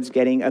way towards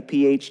getting a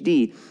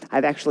PhD.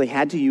 I've actually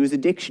had to use a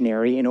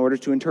dictionary in order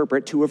to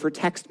interpret 2 of her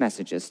text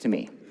messages to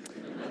me.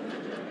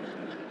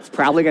 It's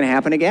probably going to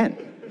happen again.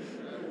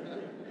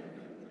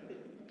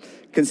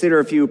 Consider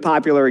a few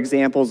popular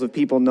examples of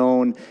people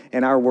known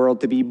in our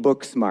world to be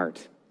book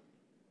smart.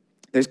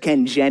 There's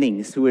Ken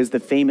Jennings, who is the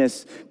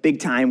famous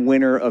big-time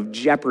winner of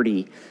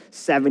Jeopardy!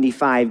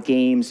 75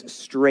 games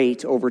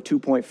straight, over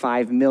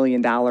 $2.5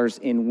 million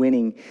in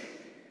winning.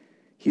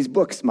 He's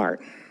book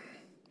smart,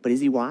 but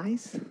is he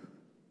wise?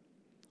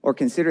 Or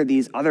consider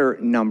these other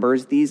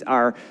numbers. These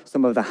are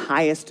some of the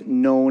highest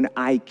known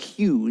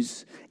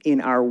IQs in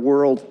our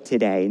world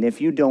today. And if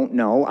you don't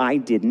know, I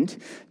didn't,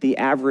 the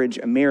average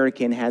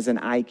American has an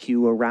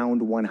IQ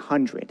around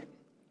 100.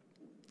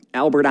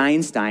 Albert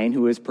Einstein,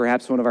 who is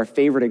perhaps one of our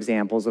favorite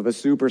examples of a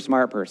super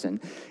smart person,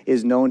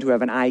 is known to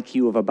have an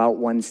IQ of about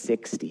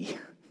 160.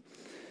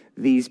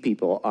 These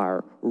people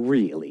are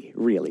really,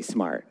 really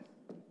smart.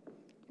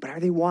 But are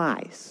they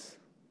wise?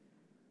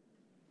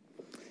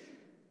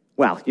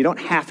 Well, you don't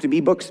have to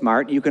be book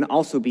smart. You can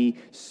also be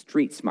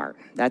street smart.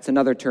 That's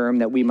another term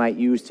that we might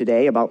use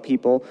today about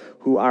people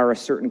who are a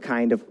certain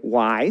kind of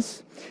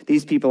wise.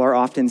 These people are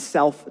often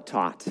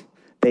self-taught.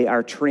 They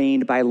are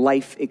trained by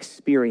life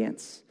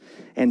experience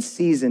and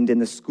seasoned in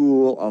the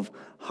school of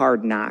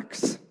hard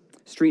knocks.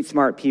 Street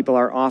smart people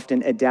are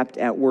often adept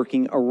at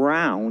working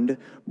around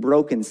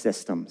broken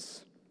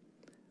systems.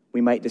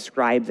 We might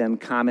describe them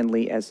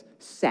commonly as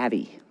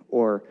savvy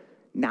or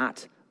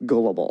not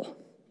gullible.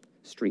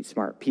 Street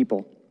smart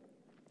people.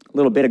 A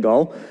little bit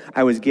ago,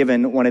 I was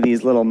given one of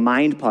these little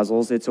mind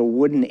puzzles. It's a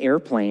wooden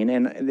airplane,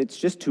 and it's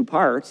just 2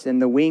 parts,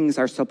 and the wings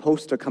are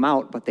supposed to come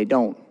out, but they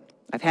don't.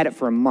 I've had it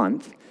for a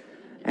month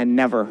and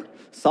never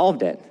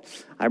solved it.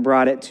 I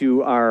brought it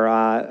to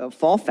our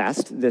Fall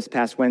Fest this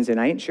past Wednesday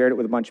night and shared it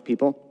with a bunch of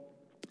people.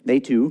 They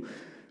too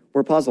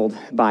were puzzled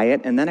by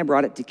it, and then I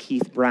brought it to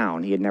Keith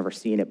Brown. He had never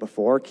seen it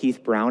before.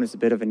 Keith Brown is a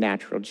bit of a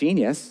natural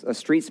genius, a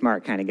street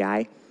smart kind of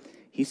guy.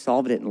 He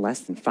solved it in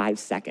less than 5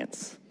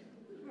 seconds.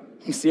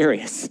 I'm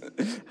serious.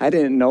 I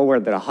didn't know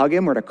whether to hug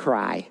him or to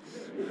cry.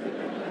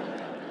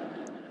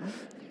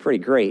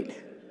 Pretty great.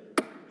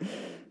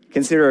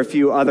 Consider a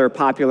few other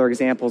popular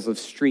examples of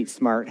street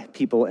smart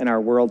people in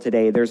our world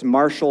today. There's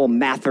Marshall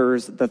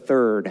Mathers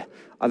III,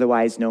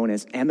 otherwise known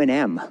as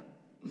Eminem.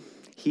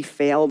 He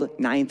failed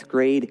 9th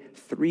grade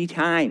 3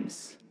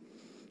 times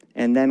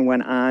and then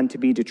went on to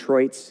be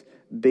Detroit's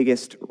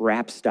biggest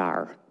rap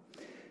star.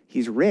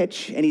 He's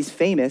rich and he's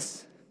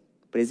famous,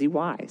 but is he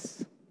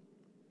wise?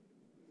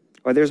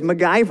 Or there's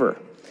MacGyver,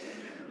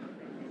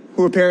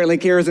 who apparently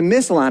carries a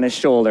missile on his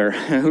shoulder.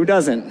 Who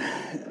doesn't?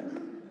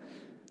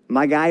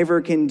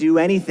 MacGyver can do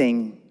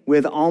anything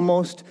with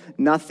almost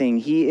nothing.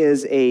 He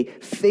is a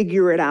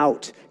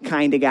figure-it-out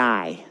kind of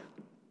guy.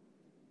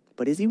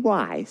 But is he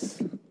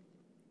wise?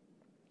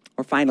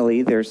 Or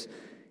finally, there's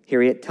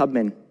Harriet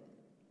Tubman,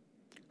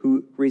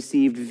 who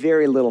received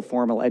very little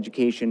formal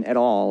education at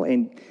all,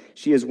 and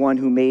she is one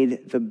who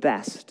made the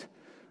best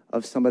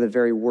of some of the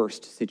very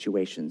worst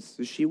situations.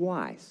 Is she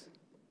wise?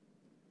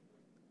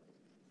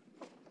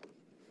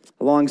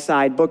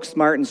 Alongside book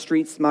smart and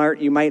street smart,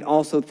 you might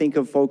also think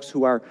of folks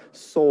who are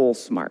soul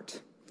smart.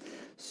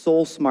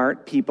 Soul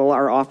smart people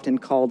are often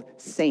called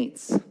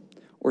saints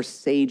or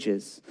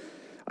sages.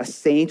 A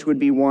saint would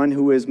be one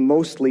who is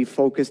mostly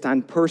focused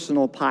on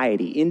personal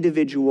piety,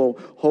 individual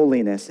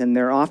holiness, and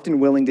they're often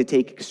willing to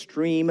take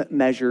extreme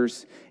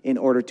measures in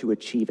order to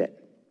achieve it.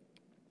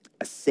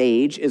 A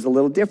sage is a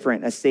little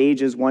different. A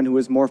sage is one who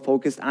is more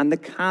focused on the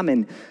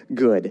common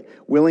good,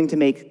 willing to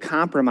make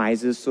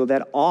compromises so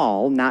that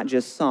all, not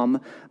just some,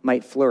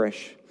 might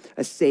flourish.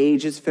 A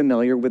sage is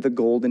familiar with the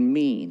golden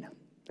mean.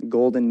 The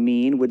golden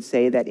mean would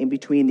say that in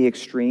between the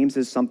extremes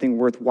is something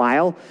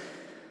worthwhile.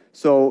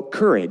 So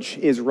courage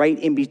is right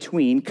in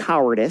between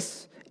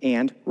cowardice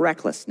and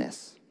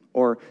recklessness.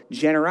 Or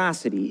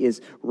generosity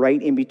is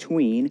right in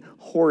between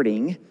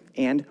hoarding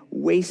and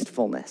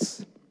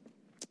wastefulness.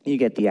 You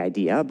get the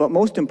idea. But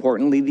most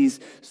importantly, these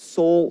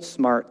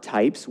soul-smart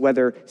types,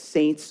 whether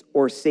saints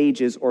or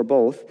sages or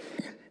both,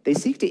 they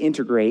seek to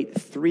integrate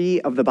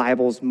 3 of the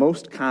Bible's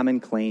most common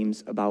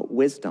claims about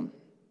wisdom.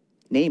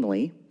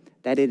 Namely,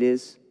 that it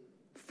is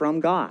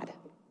from God,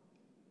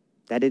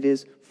 that it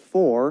is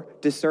for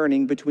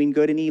discerning between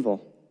good and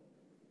evil,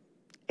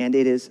 and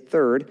it is,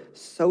 third,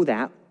 so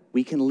that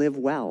we can live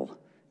well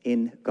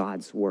in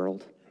God's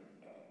world.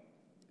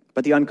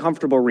 But the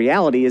uncomfortable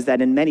reality is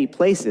that in many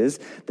places,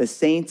 the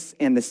saints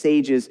and the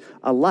sages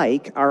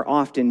alike are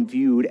often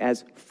viewed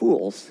as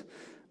fools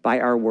by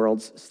our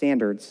world's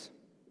standards.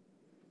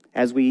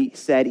 As we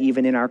said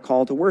even in our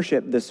call to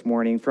worship this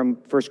morning from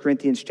 1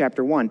 Corinthians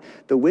chapter 1,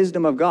 the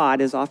wisdom of God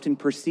is often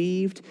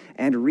perceived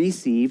and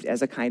received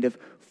as a kind of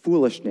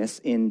foolishness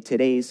in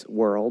today's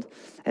world.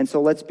 And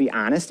so let's be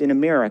honest, in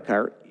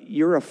America,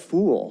 you're a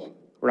fool,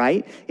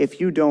 right? If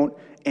you don't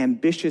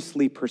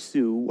ambitiously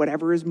pursue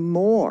whatever is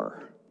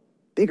more,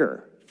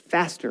 bigger,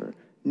 faster,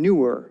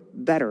 newer,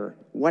 better,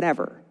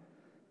 whatever.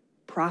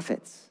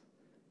 Profits,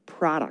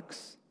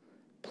 products,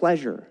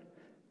 pleasure,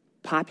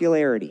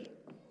 popularity,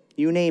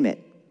 you name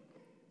it.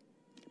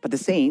 But the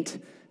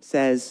saint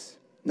says,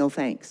 no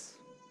thanks.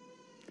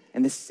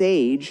 And the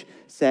sage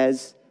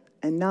says,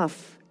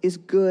 enough is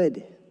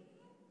good.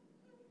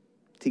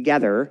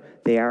 Together,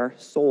 they are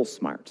soul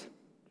smart.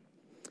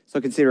 So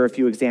consider a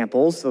few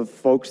examples of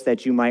folks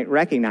that you might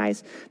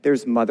recognize.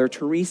 There's Mother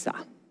Teresa,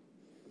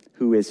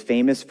 who is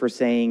famous for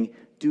saying,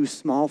 do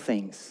small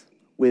things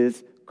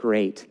with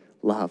great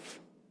love.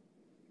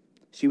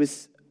 She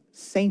was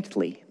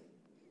saintly,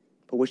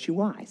 but was she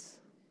wise?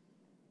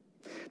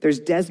 There's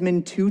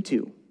Desmond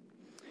Tutu,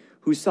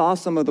 who saw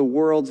some of the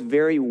world's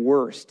very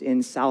worst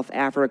in South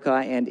Africa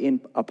and in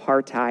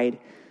apartheid,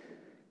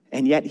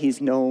 and yet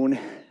he's known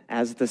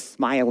as the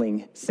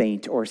smiling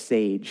saint or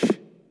sage.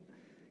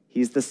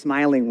 He's the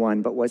smiling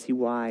one, but was he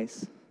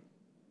wise?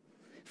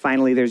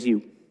 Finally, there's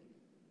you.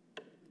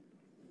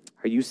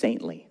 Are you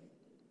saintly?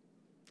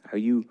 Are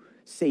you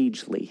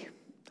sagely?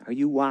 Are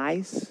you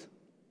wise?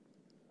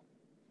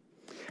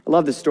 I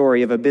love the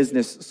story of a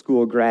business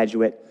school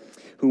graduate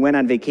who went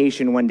on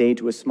vacation one day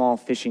to a small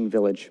fishing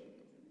village.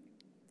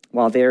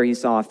 While there, he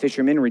saw a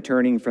fisherman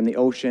returning from the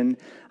ocean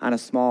on a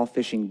small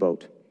fishing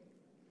boat.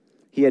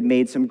 He had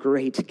made some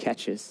great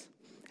catches,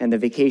 and the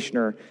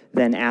vacationer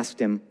then asked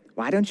him,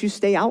 why don't you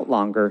stay out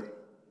longer?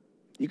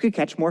 You could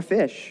catch more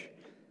fish,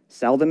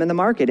 sell them in the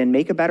market, and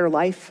make a better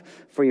life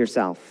for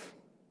yourself.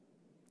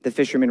 The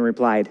fisherman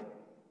replied,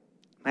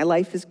 my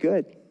life is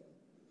good.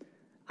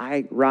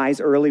 I rise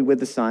early with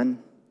the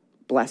sun,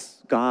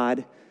 bless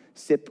God,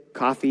 sip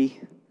coffee,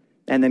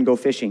 and then go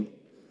fishing.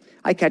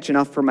 I catch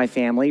enough for my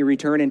family,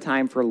 return in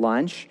time for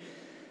lunch,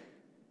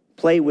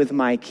 play with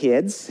my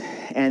kids,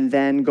 and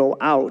then go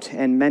out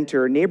and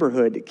mentor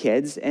neighborhood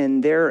kids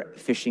and their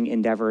fishing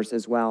endeavors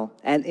as well.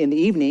 And in the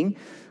evening,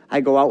 I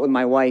go out with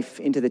my wife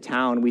into the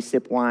town. We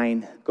sip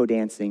wine, go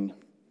dancing.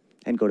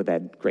 and go to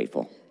bed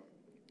grateful.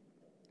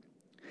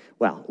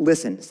 Well,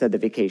 listen, said the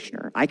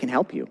vacationer, I can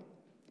help you.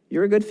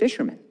 You're a good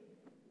fisherman.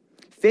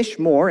 Fish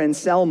more and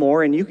sell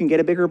more, and you can get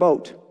a bigger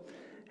boat.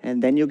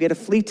 And then you'll get a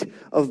fleet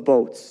of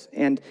boats,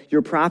 and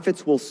your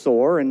profits will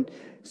soar, and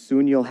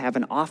soon you'll have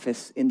an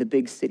office in the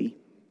big city.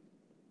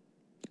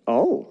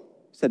 Oh,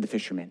 said the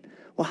fisherman,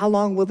 well, how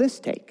long will this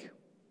take?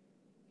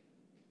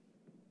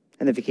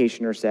 And the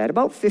vacationer said,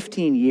 about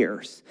 15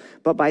 years,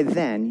 but by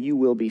then you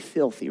will be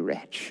filthy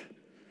rich.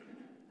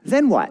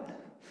 Then what?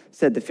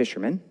 Said the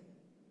fisherman.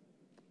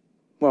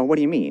 Well, what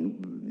do you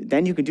mean?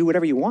 Then you could do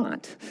whatever you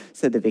want,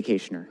 said the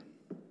vacationer.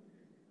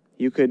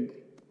 You could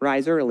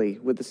rise early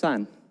with the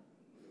sun,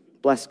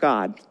 bless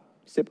God,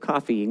 sip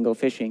coffee and go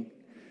fishing.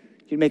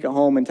 You'd make it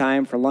home in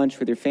time for lunch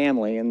with your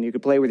family, and you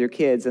could play with your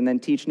kids and then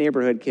teach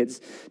neighborhood kids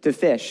to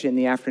fish in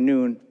the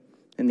afternoon.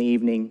 In the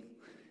evening,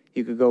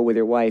 you could go with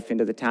your wife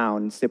into the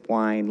town and sip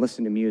wine,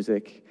 listen to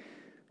music,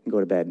 and go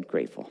to bed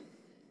grateful.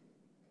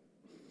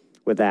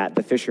 With that,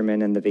 the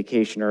fisherman and the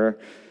vacationer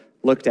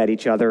looked at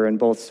each other and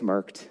both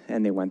smirked,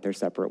 and they went their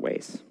separate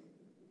ways.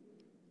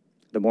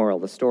 The moral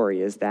of the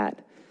story is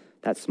that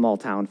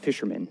small-town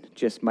fisherman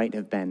just might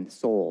have been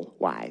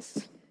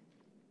soul-wise.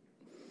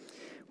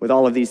 With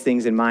all of these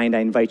things in mind, I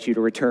invite you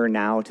to return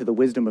now to the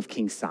wisdom of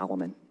King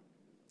Solomon.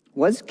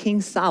 Was King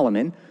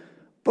Solomon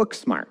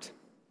book-smart?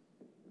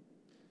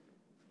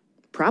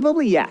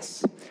 Probably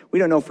yes. We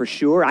don't know for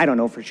sure. I don't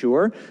know for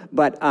sure.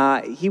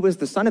 But he was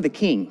the son of the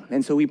king,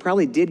 and so he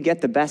probably did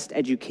get the best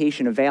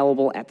education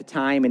available at the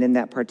time and in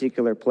that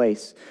particular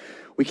place.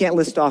 We can't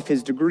list off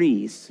his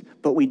degrees,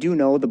 but we do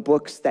know the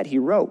books that he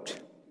wrote.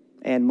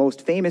 And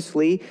most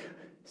famously,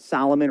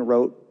 Solomon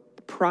wrote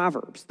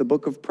Proverbs, the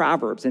book of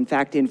Proverbs. In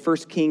fact, in 1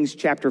 Kings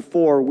chapter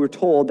 4, we're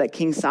told that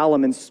King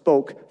Solomon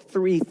spoke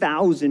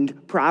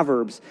 3,000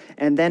 proverbs,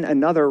 and then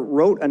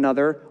wrote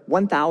another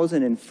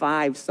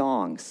 1,005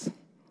 songs.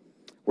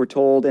 We're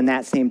told in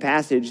that same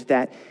passage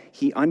that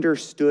he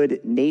understood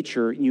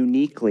nature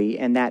uniquely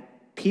and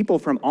that people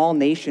from all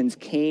nations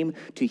came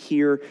to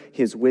hear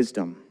his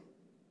wisdom.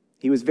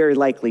 He was very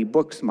likely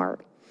book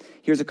smart.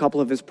 Here's a couple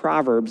of his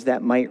proverbs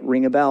that might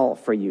ring a bell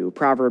for you.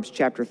 Proverbs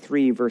chapter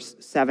 3, verse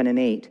 7 and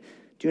 8.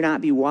 Do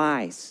not be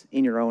wise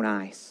in your own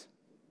eyes.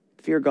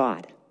 Fear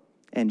God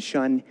and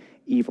shun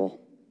evil.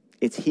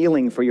 It's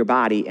healing for your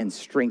body and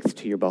strength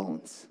to your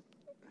bones.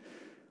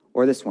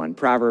 Or this one,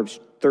 Proverbs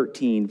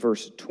 13,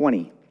 verse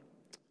 20.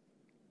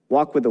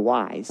 Walk with the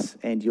wise,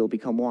 and you'll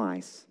become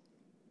wise.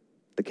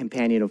 The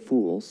companion of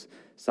fools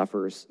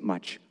suffers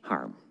much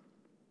harm.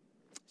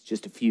 It's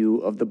just a few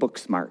of the book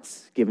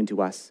smarts given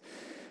to us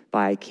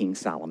by King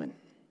Solomon.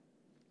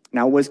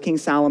 Now, was King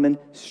Solomon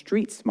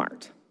street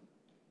smart?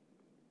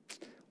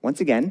 Once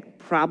again,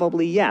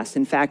 probably yes.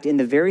 In fact, in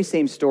the very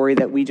same story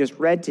that we just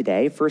read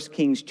today, 1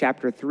 Kings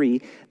chapter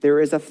 3, there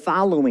is a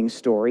following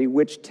story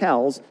which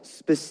tells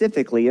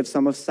specifically of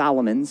some of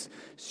Solomon's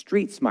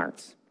street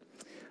smarts.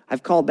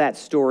 I've called that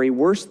story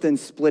Worse Than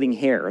Splitting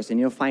Hairs, and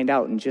you'll find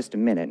out in just a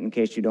minute, in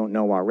case you don't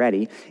know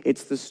already.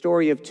 It's the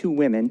story of two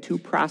women, two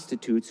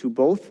prostitutes, who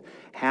both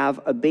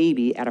have a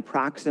baby at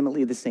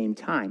approximately the same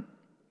time.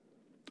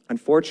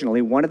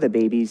 Unfortunately, one of the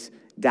babies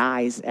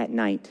dies at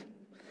night.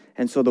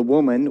 And so the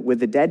woman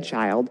with the dead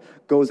child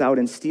goes out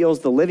and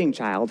steals the living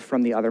child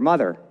from the other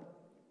mother.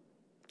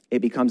 It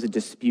becomes a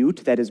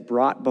dispute that is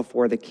brought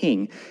before the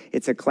king.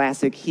 It's a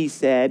classic he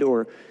said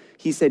or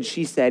he said,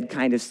 she said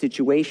kind of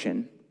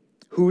situation.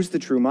 Who's the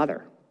true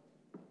mother?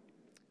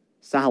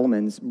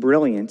 Solomon's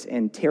brilliant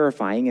and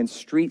terrifying and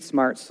street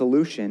smart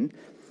solution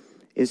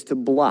is to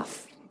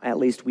bluff. At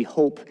least we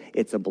hope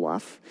it's a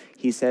bluff.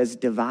 He says,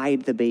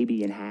 divide the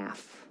baby in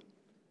half.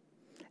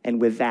 And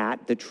with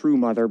that, the true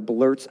mother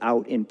blurts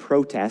out in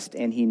protest,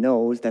 and he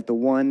knows that the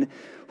one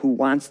who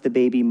wants the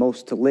baby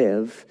most to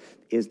live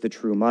is the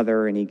true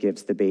mother, and he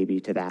gives the baby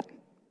to that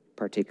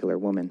particular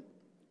woman.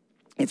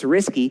 It's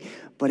risky,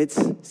 but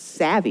it's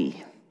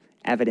savvy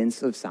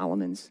evidence of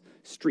Solomon's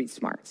street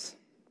smarts.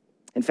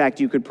 In fact,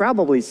 you could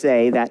probably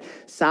say that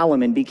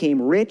Solomon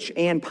became rich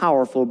and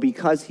powerful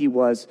because he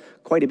was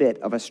quite a bit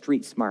of a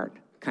street smart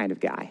kind of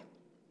guy.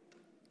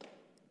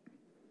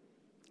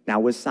 Now,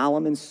 was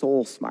Solomon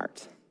soul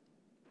smart?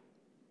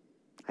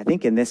 I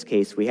think in this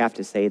case, we have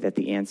to say that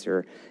the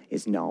answer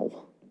is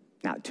no.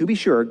 Now, to be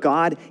sure,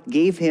 God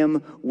gave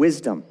him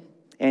wisdom,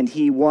 and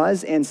he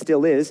was and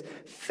still is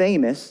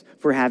famous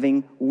for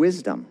having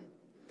wisdom.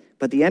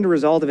 But the end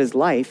result of his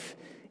life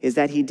is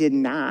that he did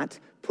not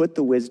put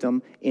the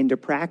wisdom into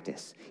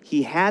practice.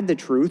 He had the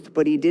truth,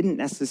 but he didn't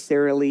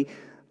necessarily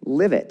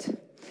live it.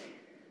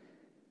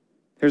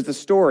 There's the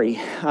story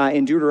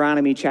in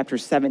Deuteronomy chapter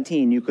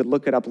 17. You could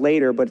look it up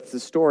later, but it's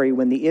the story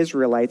when the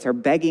Israelites are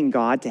begging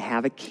God to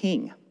have a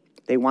king.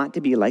 They want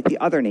to be like the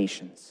other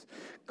nations.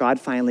 God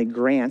finally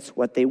grants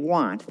what they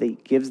want. He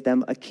gives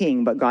them a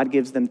king, but God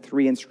gives them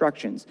 3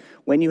 instructions.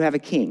 When you have a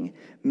king,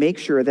 make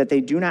sure that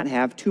they do not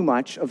have too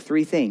much of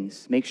 3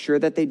 things. Make sure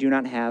that they do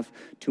not have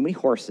too many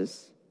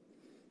horses,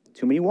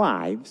 too many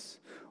wives,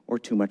 or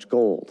too much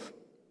gold.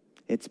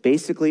 It's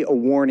basically a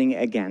warning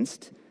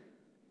against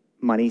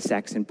money,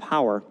 sex, and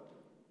power.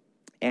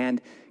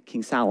 And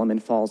King Solomon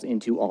falls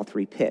into all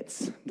three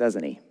pits,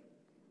 doesn't he?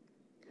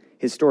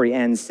 His story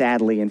ends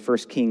sadly in 1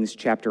 Kings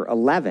chapter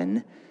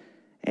 11,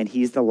 and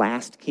he's the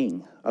last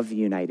king of the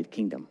United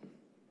Kingdom.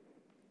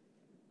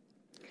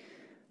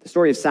 The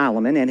story of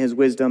Solomon and his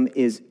wisdom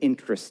is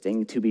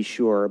interesting, to be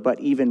sure, but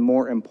even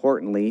more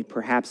importantly,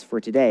 perhaps for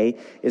today,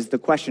 is the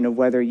question of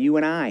whether you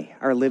and I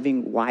are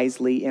living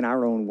wisely in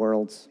our own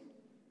worlds.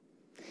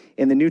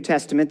 In the New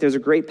Testament, there's a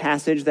great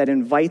passage that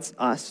invites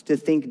us to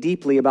think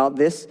deeply about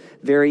this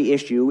very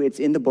issue. It's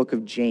in the book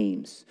of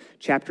James,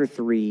 chapter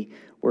 3,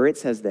 where it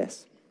says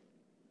this: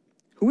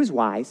 "Who is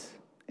wise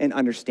and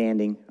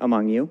understanding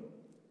among you?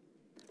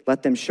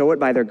 Let them show it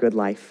by their good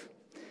life,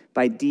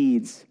 by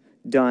deeds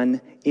done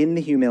in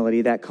the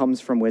humility that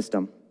comes from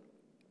wisdom.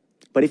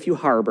 But if you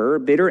harbor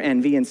bitter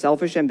envy and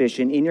selfish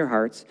ambition in your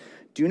hearts,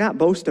 do not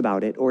boast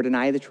about it or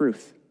deny the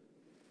truth.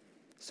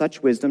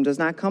 Such wisdom does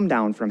not come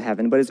down from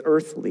heaven, but is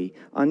earthly,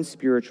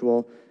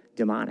 unspiritual,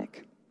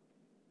 demonic.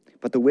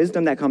 But the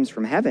wisdom that comes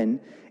from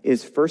heaven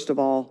is first of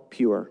all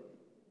pure,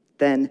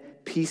 then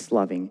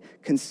peace-loving,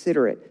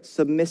 considerate,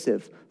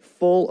 submissive,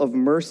 full of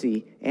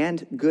mercy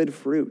and good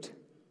fruit,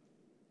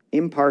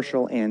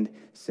 impartial and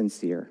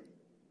sincere."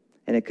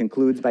 And it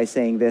concludes by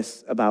saying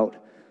this about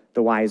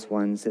the wise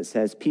ones. It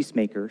says,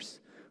 "Peacemakers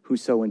who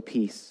sow in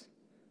peace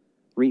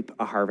reap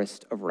a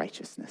harvest of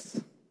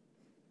righteousness."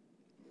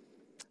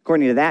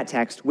 According to that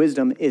text,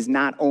 wisdom is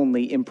not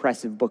only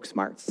impressive book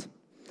smarts.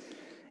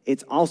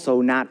 It's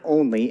also not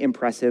only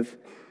impressive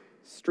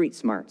street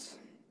smarts.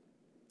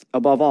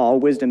 Above all,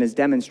 wisdom is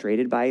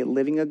demonstrated by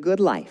living a good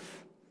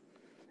life.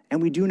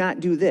 And we do not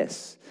do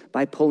this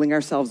by pulling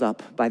ourselves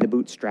up by the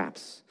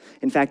bootstraps.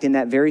 In fact, in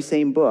that very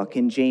same book,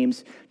 in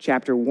James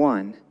chapter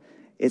 1,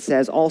 it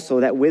says also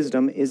that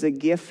wisdom is a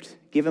gift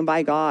given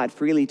by God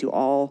freely to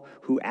all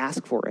who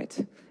ask for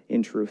it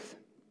in truth.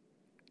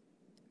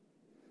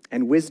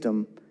 And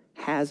wisdom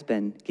has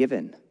been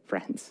given,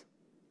 friends.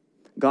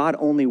 God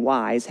only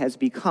wise has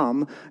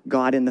become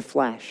God in the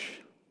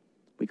flesh.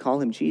 We call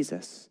him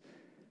Jesus,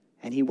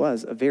 and he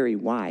was a very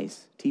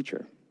wise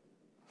teacher.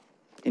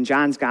 In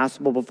John's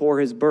gospel, before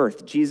his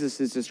birth,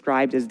 Jesus is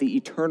described as the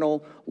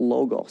eternal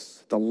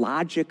logos, the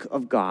logic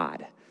of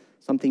God,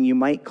 something you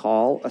might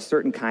call a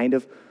certain kind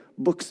of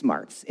book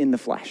smarts in the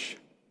flesh.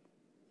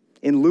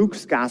 In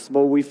Luke's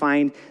gospel, we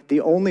find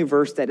the only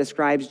verse that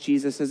describes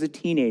Jesus as a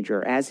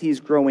teenager. As he's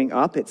growing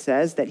up, it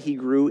says that he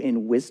grew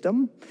in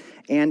wisdom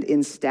and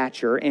in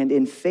stature and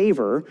in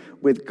favor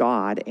with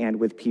God and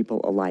with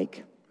people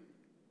alike.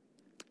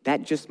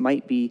 That just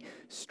might be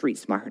street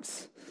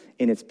smarts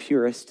in its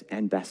purest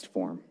and best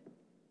form.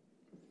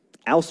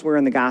 Elsewhere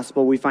in the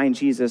gospel, we find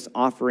Jesus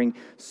offering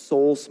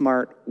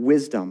soul-smart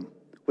wisdom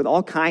with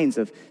all kinds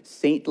of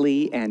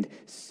saintly and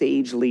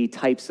sagely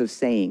types of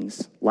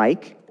sayings,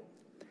 like,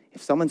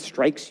 if someone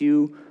strikes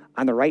you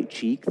on the right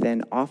cheek,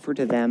 then offer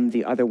to them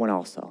the other one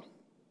also.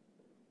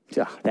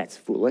 That's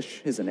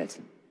foolish, isn't it?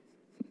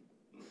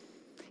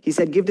 He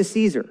said, give to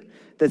Caesar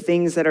the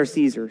things that are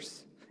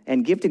Caesar's,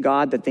 and give to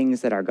God the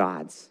things that are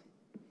God's.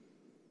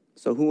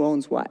 So who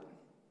owns what?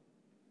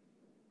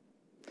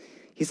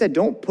 He said,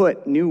 don't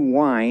put new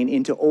wine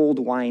into old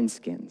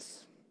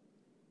wineskins.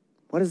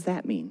 What does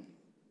that mean?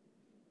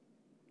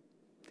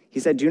 He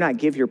said, do not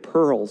give your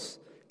pearls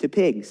to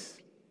pigs.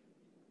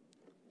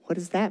 What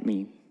does that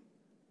mean?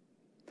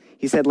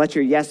 He said, let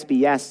your yes be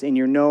yes and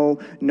your no,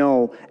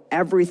 no.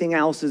 Everything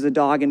else is a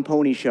dog and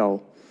pony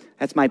show.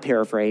 That's my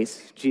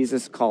paraphrase.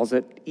 Jesus calls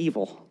it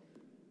evil.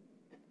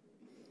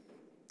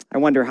 I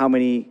wonder how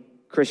many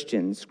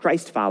Christians,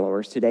 Christ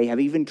followers today, have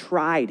even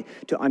tried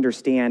to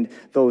understand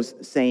those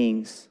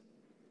sayings.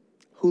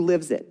 Who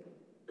lives it?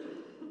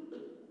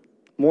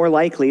 More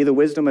likely, the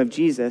wisdom of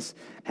Jesus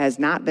has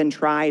not been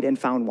tried and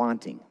found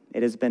wanting.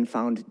 It has been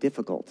found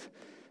difficult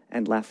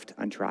and left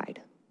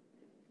untried.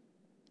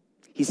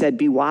 He said,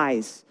 be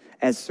wise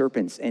as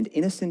serpents and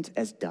innocent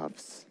as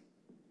doves.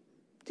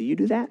 Do you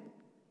do that?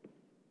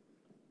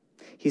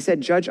 He said,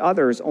 judge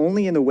others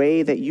only in the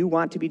way that you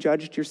want to be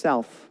judged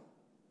yourself.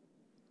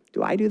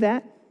 Do I do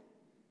that?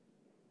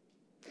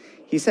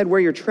 He said, where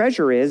your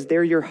treasure is,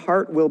 there your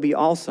heart will be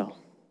also.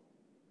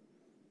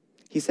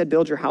 He said,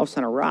 build your house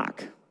on a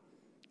rock,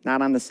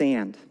 not on the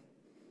sand.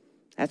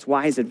 That's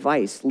wise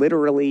advice,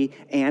 literally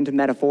and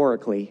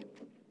metaphorically.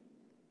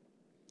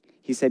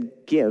 He said,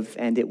 give,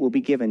 and it will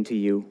be given to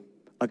you.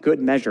 A good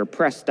measure,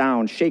 pressed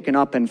down, shaken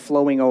up, and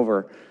flowing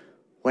over,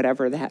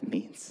 whatever that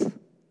means.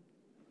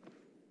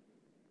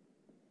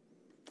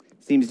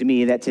 Seems to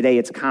me that today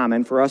it's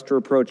common for us to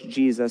approach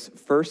Jesus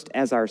first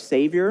as our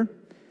Savior,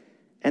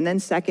 and then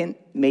second,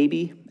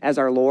 maybe, as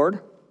our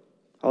Lord,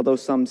 although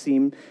some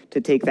seem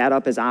to take that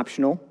up as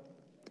optional.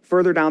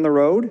 Further down the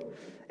road,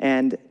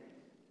 and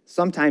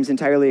sometimes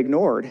entirely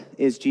ignored,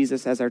 is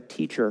Jesus as our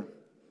teacher,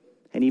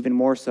 and even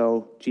more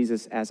so,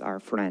 Jesus as our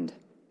friend.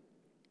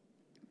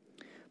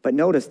 But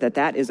notice that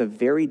that is a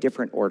very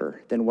different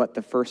order than what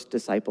the first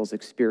disciples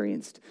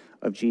experienced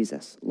of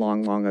Jesus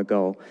long, long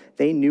ago.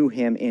 They knew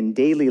him in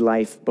daily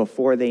life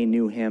before they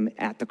knew him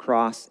at the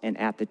cross and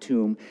at the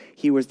tomb.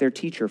 He was their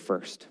teacher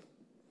first,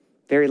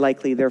 very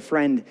likely their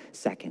friend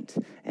second,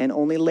 and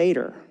only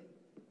later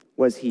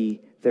was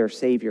he their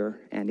Savior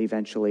and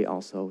eventually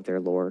also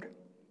their Lord.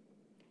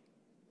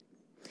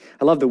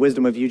 I love the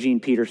wisdom of Eugene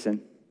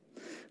Peterson,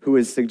 who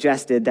has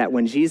suggested that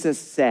when Jesus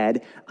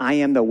said, "I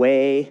am the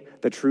way,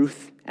 the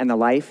truth, and the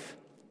life,"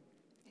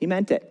 he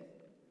meant it.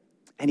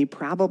 And he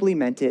probably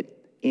meant it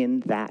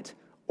in that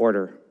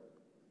order,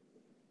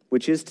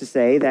 which is to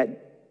say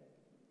that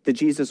the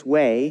Jesus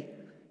way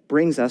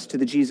brings us to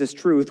the Jesus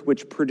truth,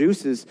 which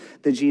produces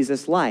the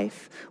Jesus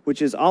life,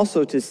 which is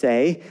also to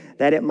say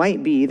that it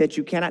might be that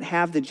you cannot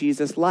have the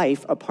Jesus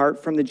life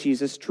apart from the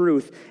Jesus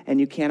truth,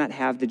 and you cannot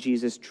have the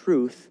Jesus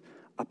truth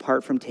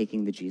apart from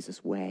taking the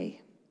Jesus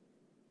way.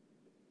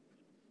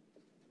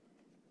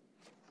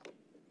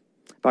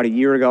 About a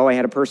year ago, I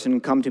had a person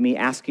come to me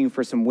asking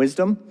for some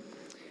wisdom.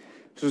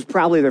 This was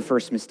probably their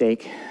first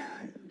mistake.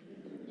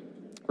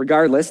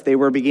 Regardless, they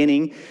were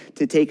beginning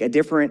to take a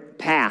different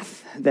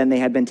path than they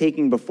had been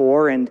taking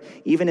before, and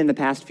even in the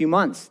past few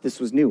months, this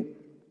was new.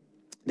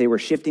 They were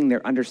shifting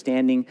their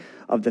understanding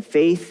of the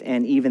faith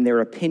and even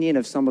their opinion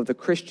of some of the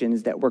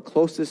Christians that were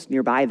closest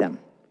nearby them.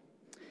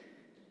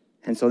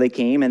 And so they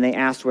came and they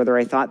asked whether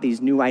I thought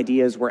these new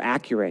ideas were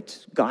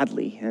accurate,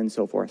 godly, and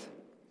so forth.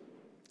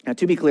 Now,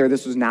 to be clear,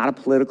 this was not a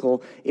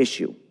political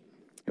issue.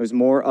 It was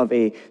more of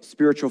a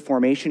spiritual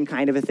formation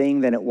kind of a thing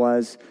than it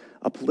was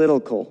a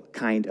political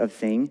kind of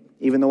thing,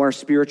 even though our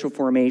spiritual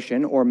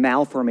formation or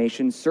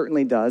malformation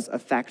certainly does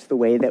affect the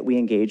way that we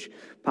engage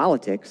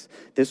politics.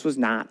 This was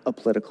not a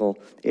political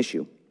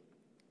issue.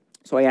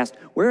 So I asked,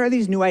 where are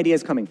these new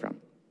ideas coming from?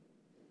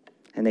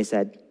 And they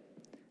said,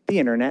 the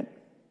internet.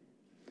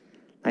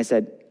 I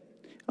said,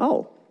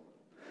 oh,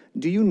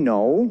 do you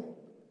know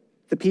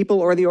the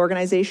people or the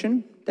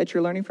organization that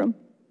you're learning from?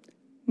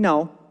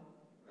 No.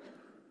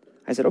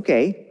 I said,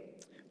 okay,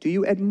 do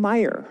you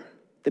admire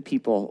the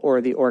people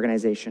or the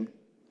organization?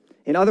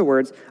 In other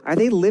words, are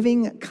they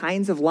living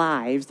kinds of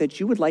lives that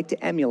you would like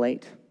to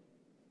emulate?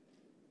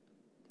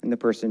 And the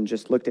person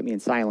just looked at me in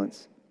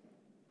silence.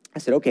 I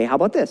said, okay, how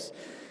about this?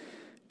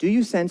 Do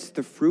you sense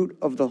the fruit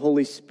of the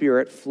Holy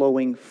Spirit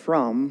flowing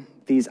from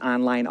these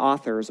online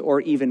authors?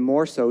 Or even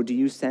more so, do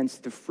you sense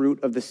the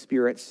fruit of the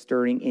Spirit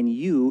stirring in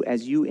you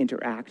as you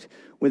interact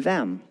with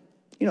them?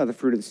 You know, the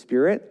fruit of the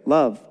Spirit: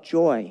 love,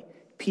 joy,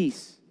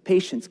 peace,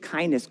 patience,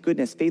 kindness,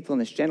 goodness,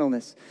 faithfulness,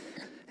 gentleness,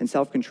 and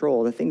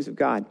self-control, the things of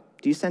God.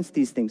 Do you sense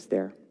these things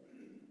there?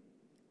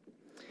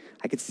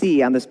 I could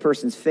see on this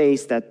person's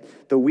face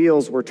that the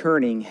wheels were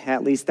turning.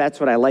 At least that's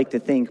what I like to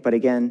think. But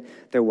again,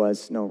 there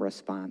was no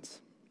response.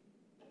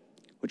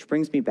 Which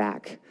brings me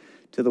back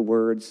to the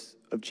words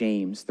of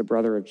James, the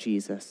brother of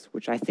Jesus,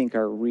 which I think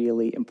are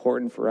really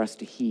important for us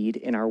to heed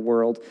in our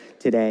world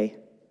today.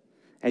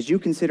 As you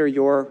consider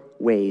your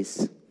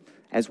ways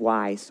as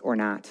wise or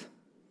not,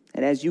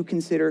 and as you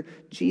consider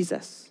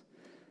Jesus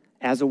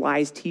as a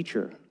wise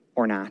teacher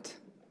or not,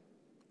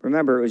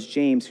 remember it was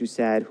James who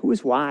said, "Who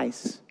is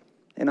wise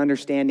and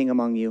understanding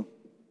among you?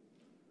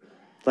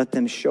 Let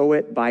them show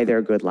it by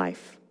their good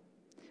life,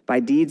 by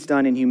deeds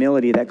done in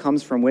humility that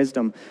comes from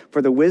wisdom.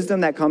 For the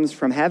wisdom that comes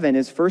from heaven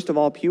is first of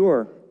all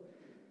pure,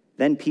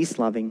 then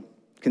peace-loving,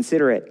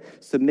 considerate,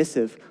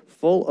 submissive,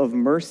 full of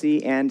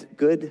mercy and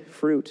good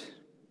fruit,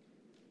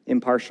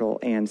 impartial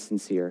and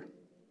sincere.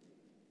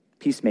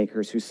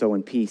 Peacemakers who sow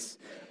in peace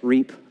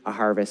reap a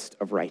harvest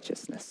of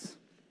righteousness."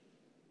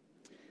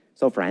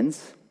 So,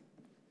 friends,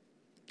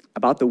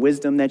 about the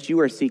wisdom that you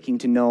are seeking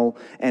to know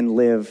and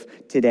live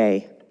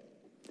today,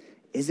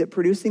 is it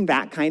producing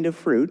that kind of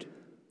fruit?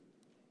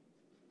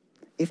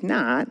 If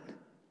not,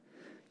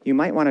 you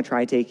might want to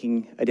try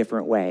taking a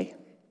different way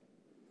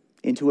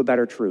into a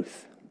better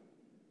truth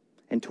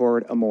and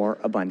toward a more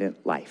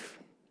abundant life.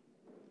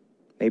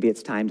 Maybe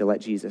it's time to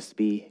let Jesus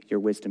be your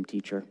wisdom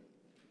teacher.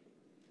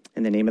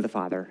 In the name of the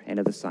Father, and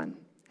of the Son,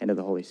 and of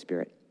the Holy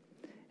Spirit.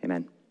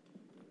 Amen.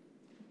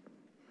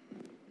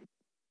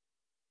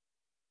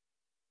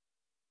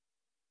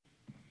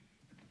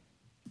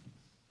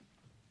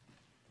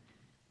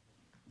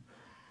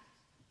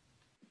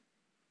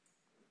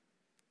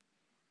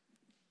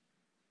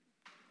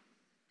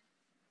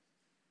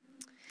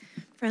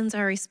 Friends,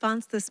 our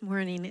response this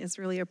morning is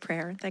really a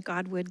prayer that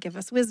God would give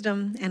us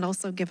wisdom and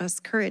also give us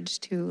courage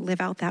to live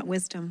out that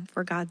wisdom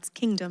for God's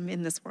kingdom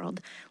in this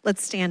world.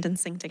 Let's stand and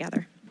sing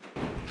together.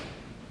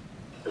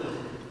 Your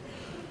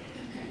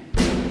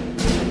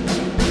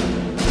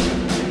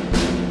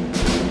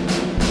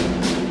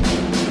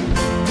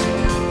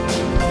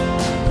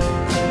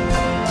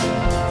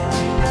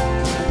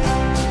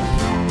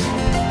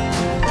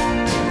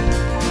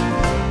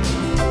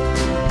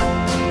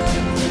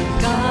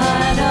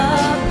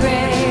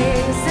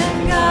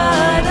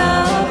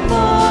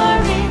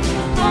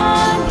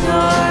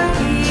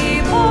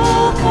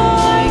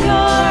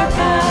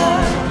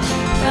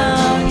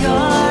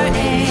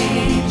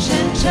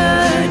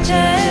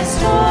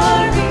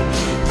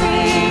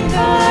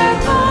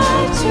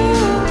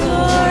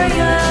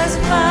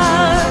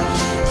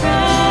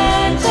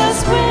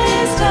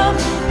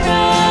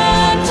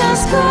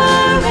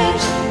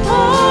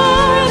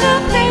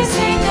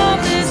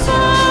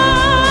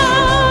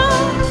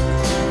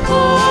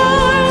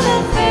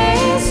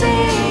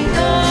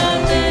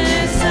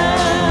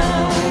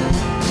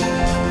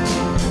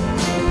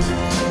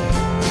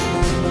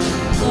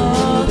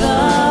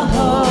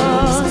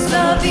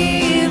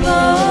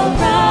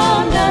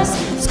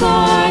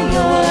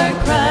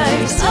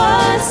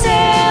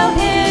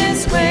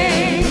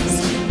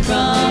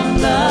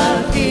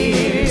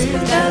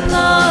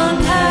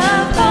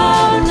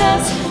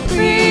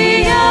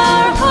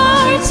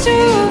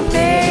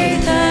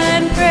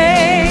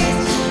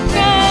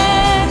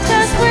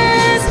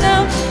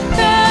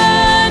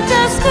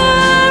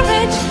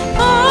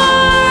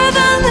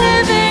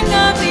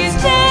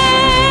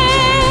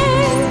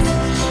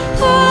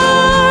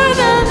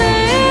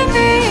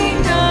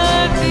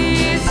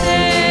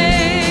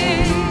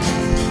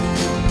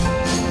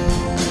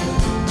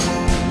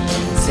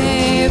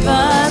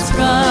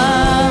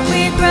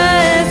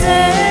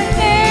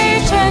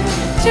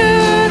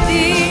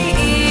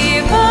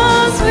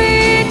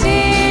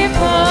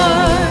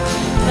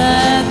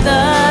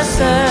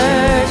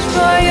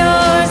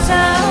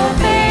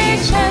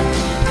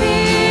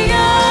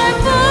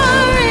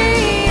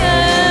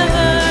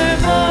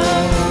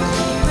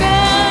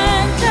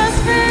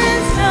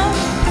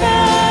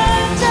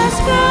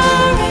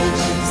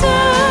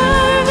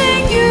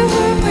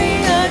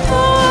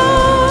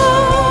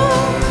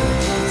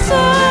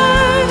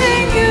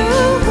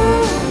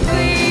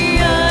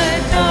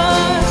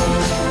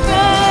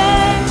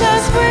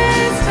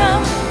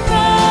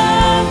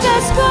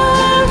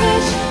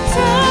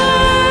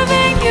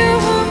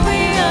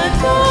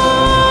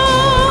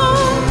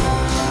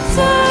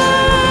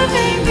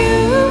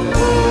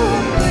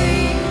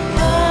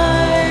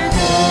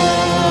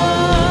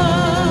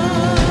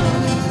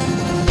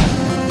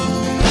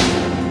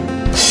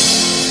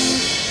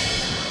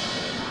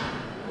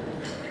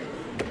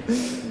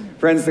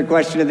Friends, the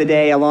question of the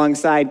day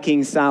alongside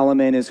King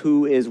Solomon is,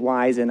 who is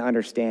wise and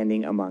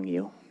understanding among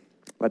you?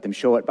 Let them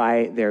show it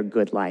by their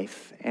good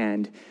life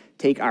and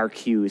take our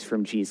cues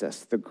from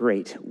Jesus, the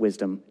great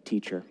wisdom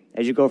teacher.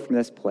 As you go from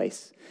this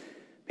place,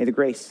 may the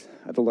grace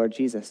of the Lord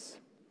Jesus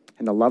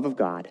and the love of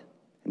God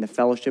and the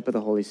fellowship of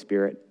the Holy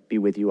Spirit be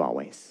with you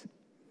always.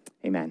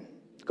 Amen.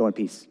 Go in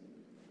peace.